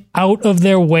went out of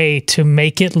their way to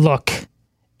make it look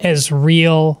as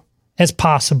real as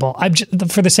possible.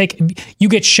 For the sake, you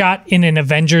get shot in an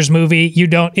Avengers movie,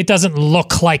 it doesn't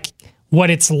look like what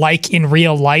it's like in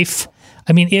real life.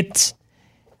 I mean, it's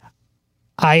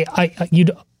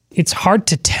hard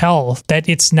to tell that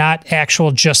it's not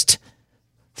actual just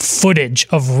footage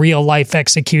of real life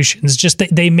executions. Just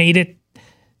they made it.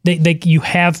 You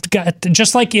have got,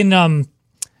 just like in The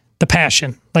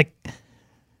Passion. Like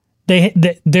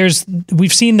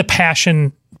we've seen The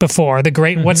Passion before. The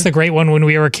great what's the great one when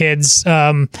we were kids?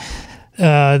 The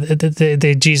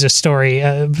Jesus story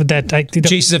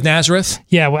Jesus of Nazareth.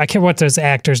 Yeah, I can't remember what his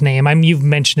actor's name. You've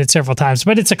mentioned it several times,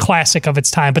 but it's a classic of its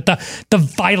time. But the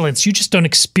violence, you just don't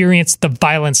experience the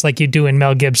violence like you do in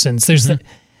Mel Gibson's. There's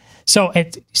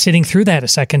sitting through that a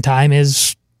second time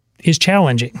is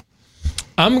challenging.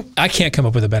 I can't come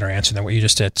up with a better answer than what you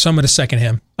just did, so I'm going to second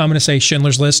him. I'm going to say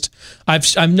Schindler's List.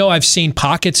 I know I've seen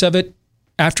pockets of it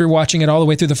after watching it all the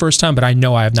way through the first time, but I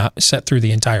know I have not sat through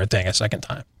the entire thing a second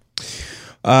time.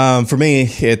 For me,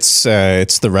 it's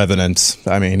The Revenant.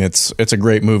 I mean, it's a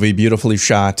great movie, beautifully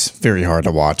shot, very hard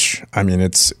to watch. I mean,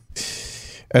 it's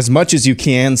as much as you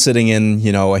can sitting in,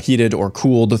 a heated or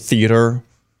cooled theater,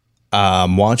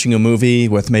 watching a movie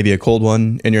with maybe a cold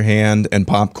one in your hand and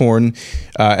popcorn,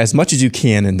 as much as you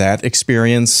can in that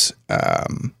experience,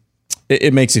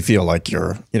 it makes you feel like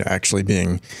you're, actually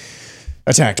being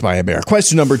attacked by a bear.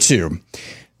 Question number 2.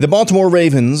 The Baltimore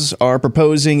Ravens are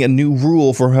proposing a new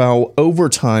rule for how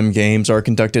overtime games are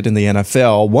conducted in the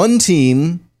NFL. One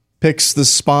team picks the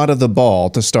spot of the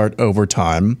ball to start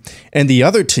overtime, and the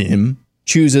other team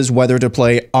chooses whether to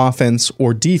play offense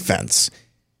or defense.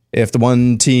 If the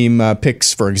one team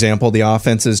picks, for example, the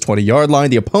offense's 20-yard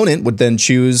line, the opponent would then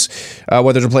choose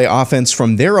whether to play offense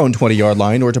from their own 20-yard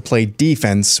line or to play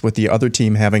defense with the other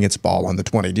team having its ball on the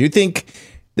 20. Do you think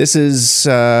this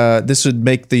would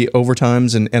make the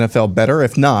overtimes in NFL better?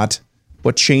 If not,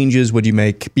 what changes would you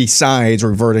make besides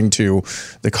reverting to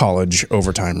the college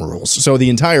overtime rules? So the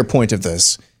entire point of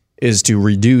this is to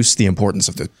reduce the importance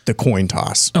of the coin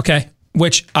toss. Okay,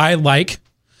 which I like.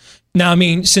 Now, I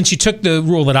mean, since you took the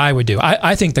rule that I would do,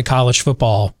 I think the college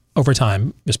football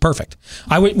overtime is perfect.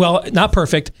 Not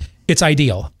perfect. It's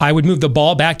ideal. I would move the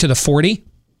ball back to the 40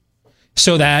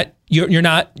 so that you're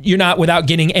not without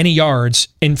getting any yards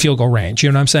in field goal range. You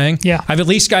know what I'm saying? Yeah. I've at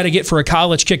least got to get, for a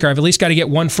college kicker, I've at least got to get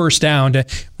one first down to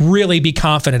really be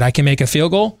confident I can make a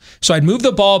field goal. So I'd move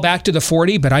the ball back to the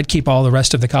 40, but I'd keep all the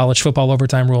rest of the college football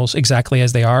overtime rules exactly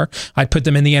as they are. I'd put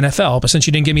them in the NFL. But since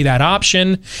you didn't give me that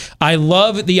option, I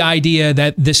love the idea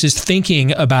that this is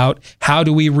thinking about how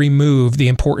do we remove the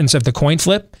importance of the coin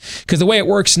flip? Because the way it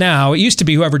works now, it used to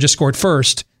be whoever just scored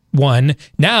first one.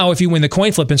 Now, if you win the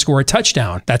coin flip and score a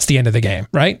touchdown, that's the end of the game,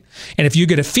 right? And if you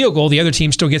get a field goal, the other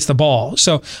team still gets the ball.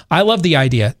 So I love the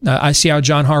idea. I see how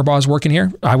John Harbaugh is working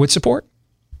here. I would support.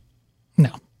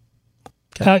 No.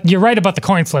 Okay. You're right about the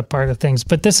coin flip part of things,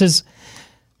 but this is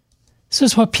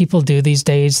what people do these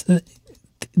days.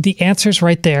 The answer's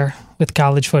right there with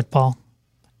college football.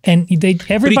 And everybody.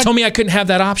 But he told me I couldn't have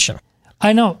that option.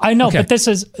 I know, okay. But this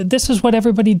is what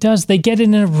everybody does. They get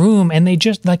in a room and they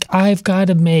just I've got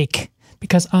to make,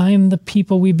 because I'm the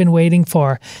people we've been waiting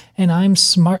for, and I'm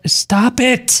smart. Stop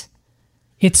it!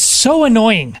 It's so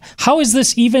annoying. How is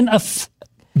this even a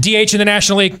DH in the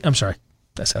National League? I'm sorry,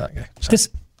 that's how that guy.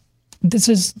 This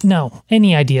is no.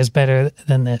 Any idea is better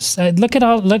than this. Look at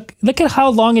how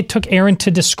long it took Aaron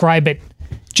to describe it,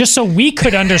 just so we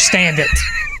could understand it.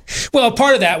 Well,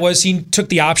 part of that was he took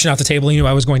the option off the table he knew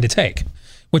I was going to take,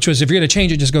 which was, if you're going to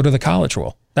change it, just go to the college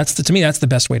rule. To me, that's the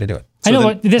best way to do it. So I know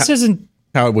what this isn't.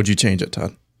 How would you change it,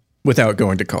 Todd? Without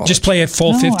going to college? Just play a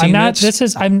full 15 minutes?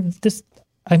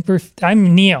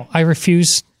 I'm Neo. I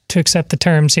refuse to accept the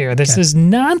terms here. This is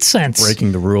nonsense.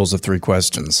 Breaking the rules of 3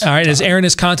 questions. All right, as Aaron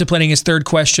is contemplating his third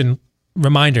question,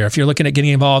 reminder, if you're looking at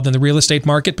getting involved in the real estate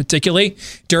market, particularly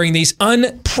during these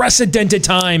unprecedented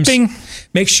times, Bing.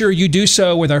 Make sure you do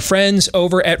so with our friends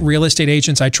over at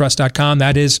realestateagentsitrust.com.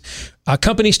 That is a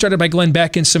company started by Glenn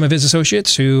Beck and some of his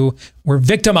associates who were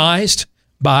victimized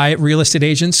by real estate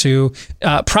agents who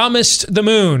promised the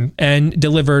moon and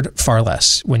delivered far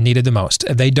less when needed the most.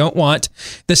 They don't want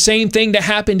the same thing to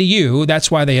happen to you. That's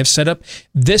why they have set up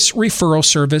this referral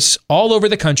service all over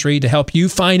the country to help you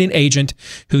find an agent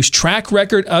whose track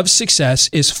record of success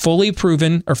is fully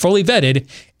proven or fully vetted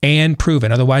and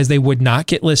proven. Otherwise, they would not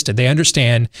get listed. They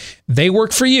understand they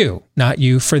work for you, not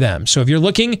you for them. So if you're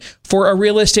looking for a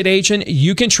real estate agent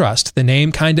you can trust, the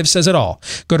name kind of says it all.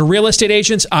 Go to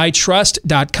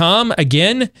realestateagentsitrust.com.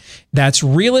 Again, that's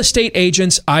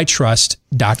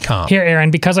realestateagentsitrust.com. Here,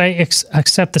 Aaron, because I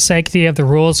accept the sanctity of the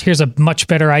rules, here's a much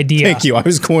better idea. Thank you. I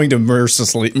was going to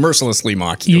mercilessly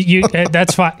mock you.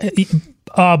 That's fine.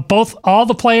 All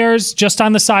the players just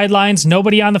on the sidelines,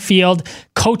 nobody on the field,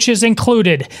 coaches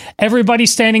included, everybody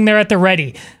standing there at the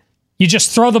ready. You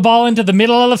just throw the ball into the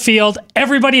middle of the field.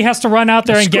 Everybody has to run out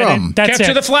there and get it. That's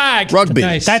Capture it. the flag. Rugby.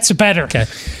 Nice. That's better. Okay.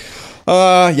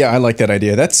 Yeah, I like that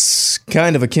idea. That's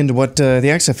kind of akin to what the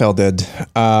XFL did.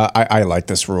 I like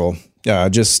this rule.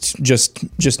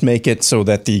 Just make it so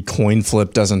that the coin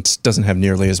flip doesn't have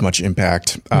nearly as much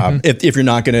impact. If you're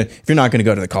not gonna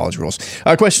go to the college rules.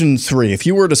 Question 3: if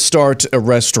you were to start a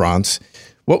restaurant,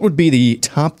 what would be the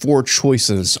top 4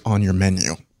 choices on your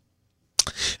menu?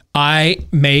 I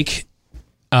make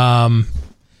an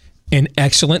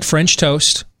excellent French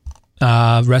toast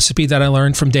recipe that I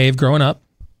learned from Dave growing up.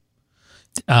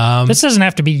 This doesn't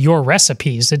have to be your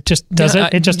recipes. It just does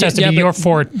it. It just has to be your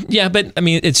 4. Yeah, but I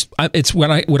mean, it's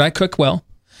what I cook well.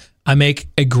 I make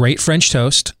a great French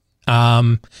toast.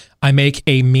 I make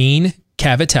a mean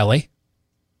cavatelli.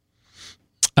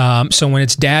 So when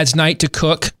it's dad's night to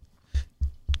cook,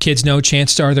 kids know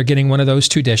chances are they're getting one of those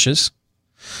 2 dishes.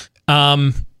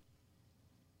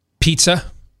 Pizza,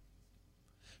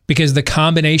 because the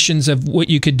combinations of what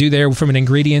you could do there from an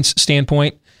ingredients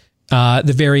standpoint.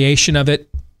 The variation of it,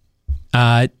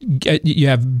 you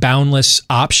have boundless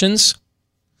options.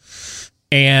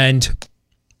 And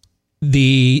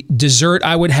the dessert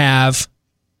I would have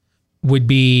would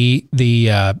be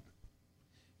the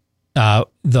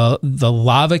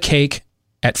lava cake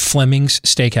at Fleming's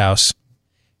Steakhouse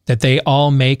that they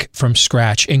all make from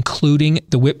scratch, including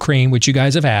the whipped cream, which you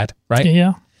guys have had, right?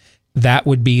 Yeah. That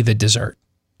would be the dessert.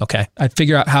 Okay. I'd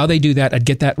figure out how they do that. I'd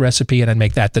get that recipe and I'd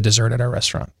make that the dessert at our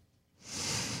restaurant.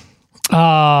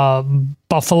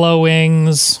 Buffalo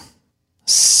wings,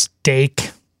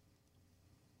 steak,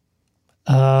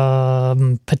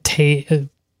 potato,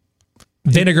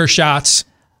 vinegar shots.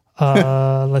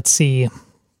 Let's see,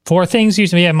 4 things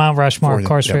usually. Yeah, Mount Rushmore, of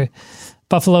course. Yep.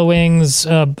 Buffalo wings,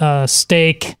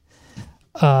 steak,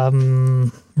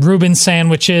 Reuben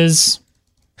sandwiches,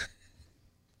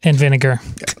 and vinegar.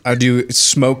 I do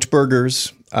smoked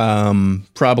burgers,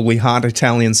 probably hot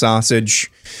Italian sausage.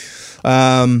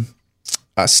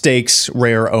 Steaks,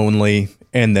 rare only,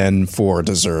 and then for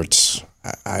desserts,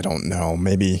 I don't know,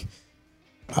 maybe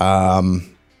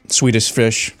Swedish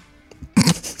fish.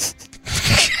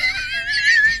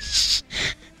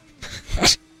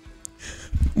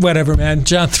 Whatever, man.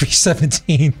 John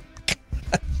 3:17.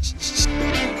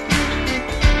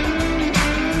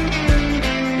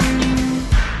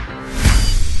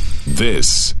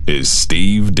 This is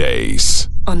Steve Deace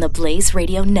on the Blaze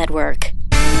Radio Network.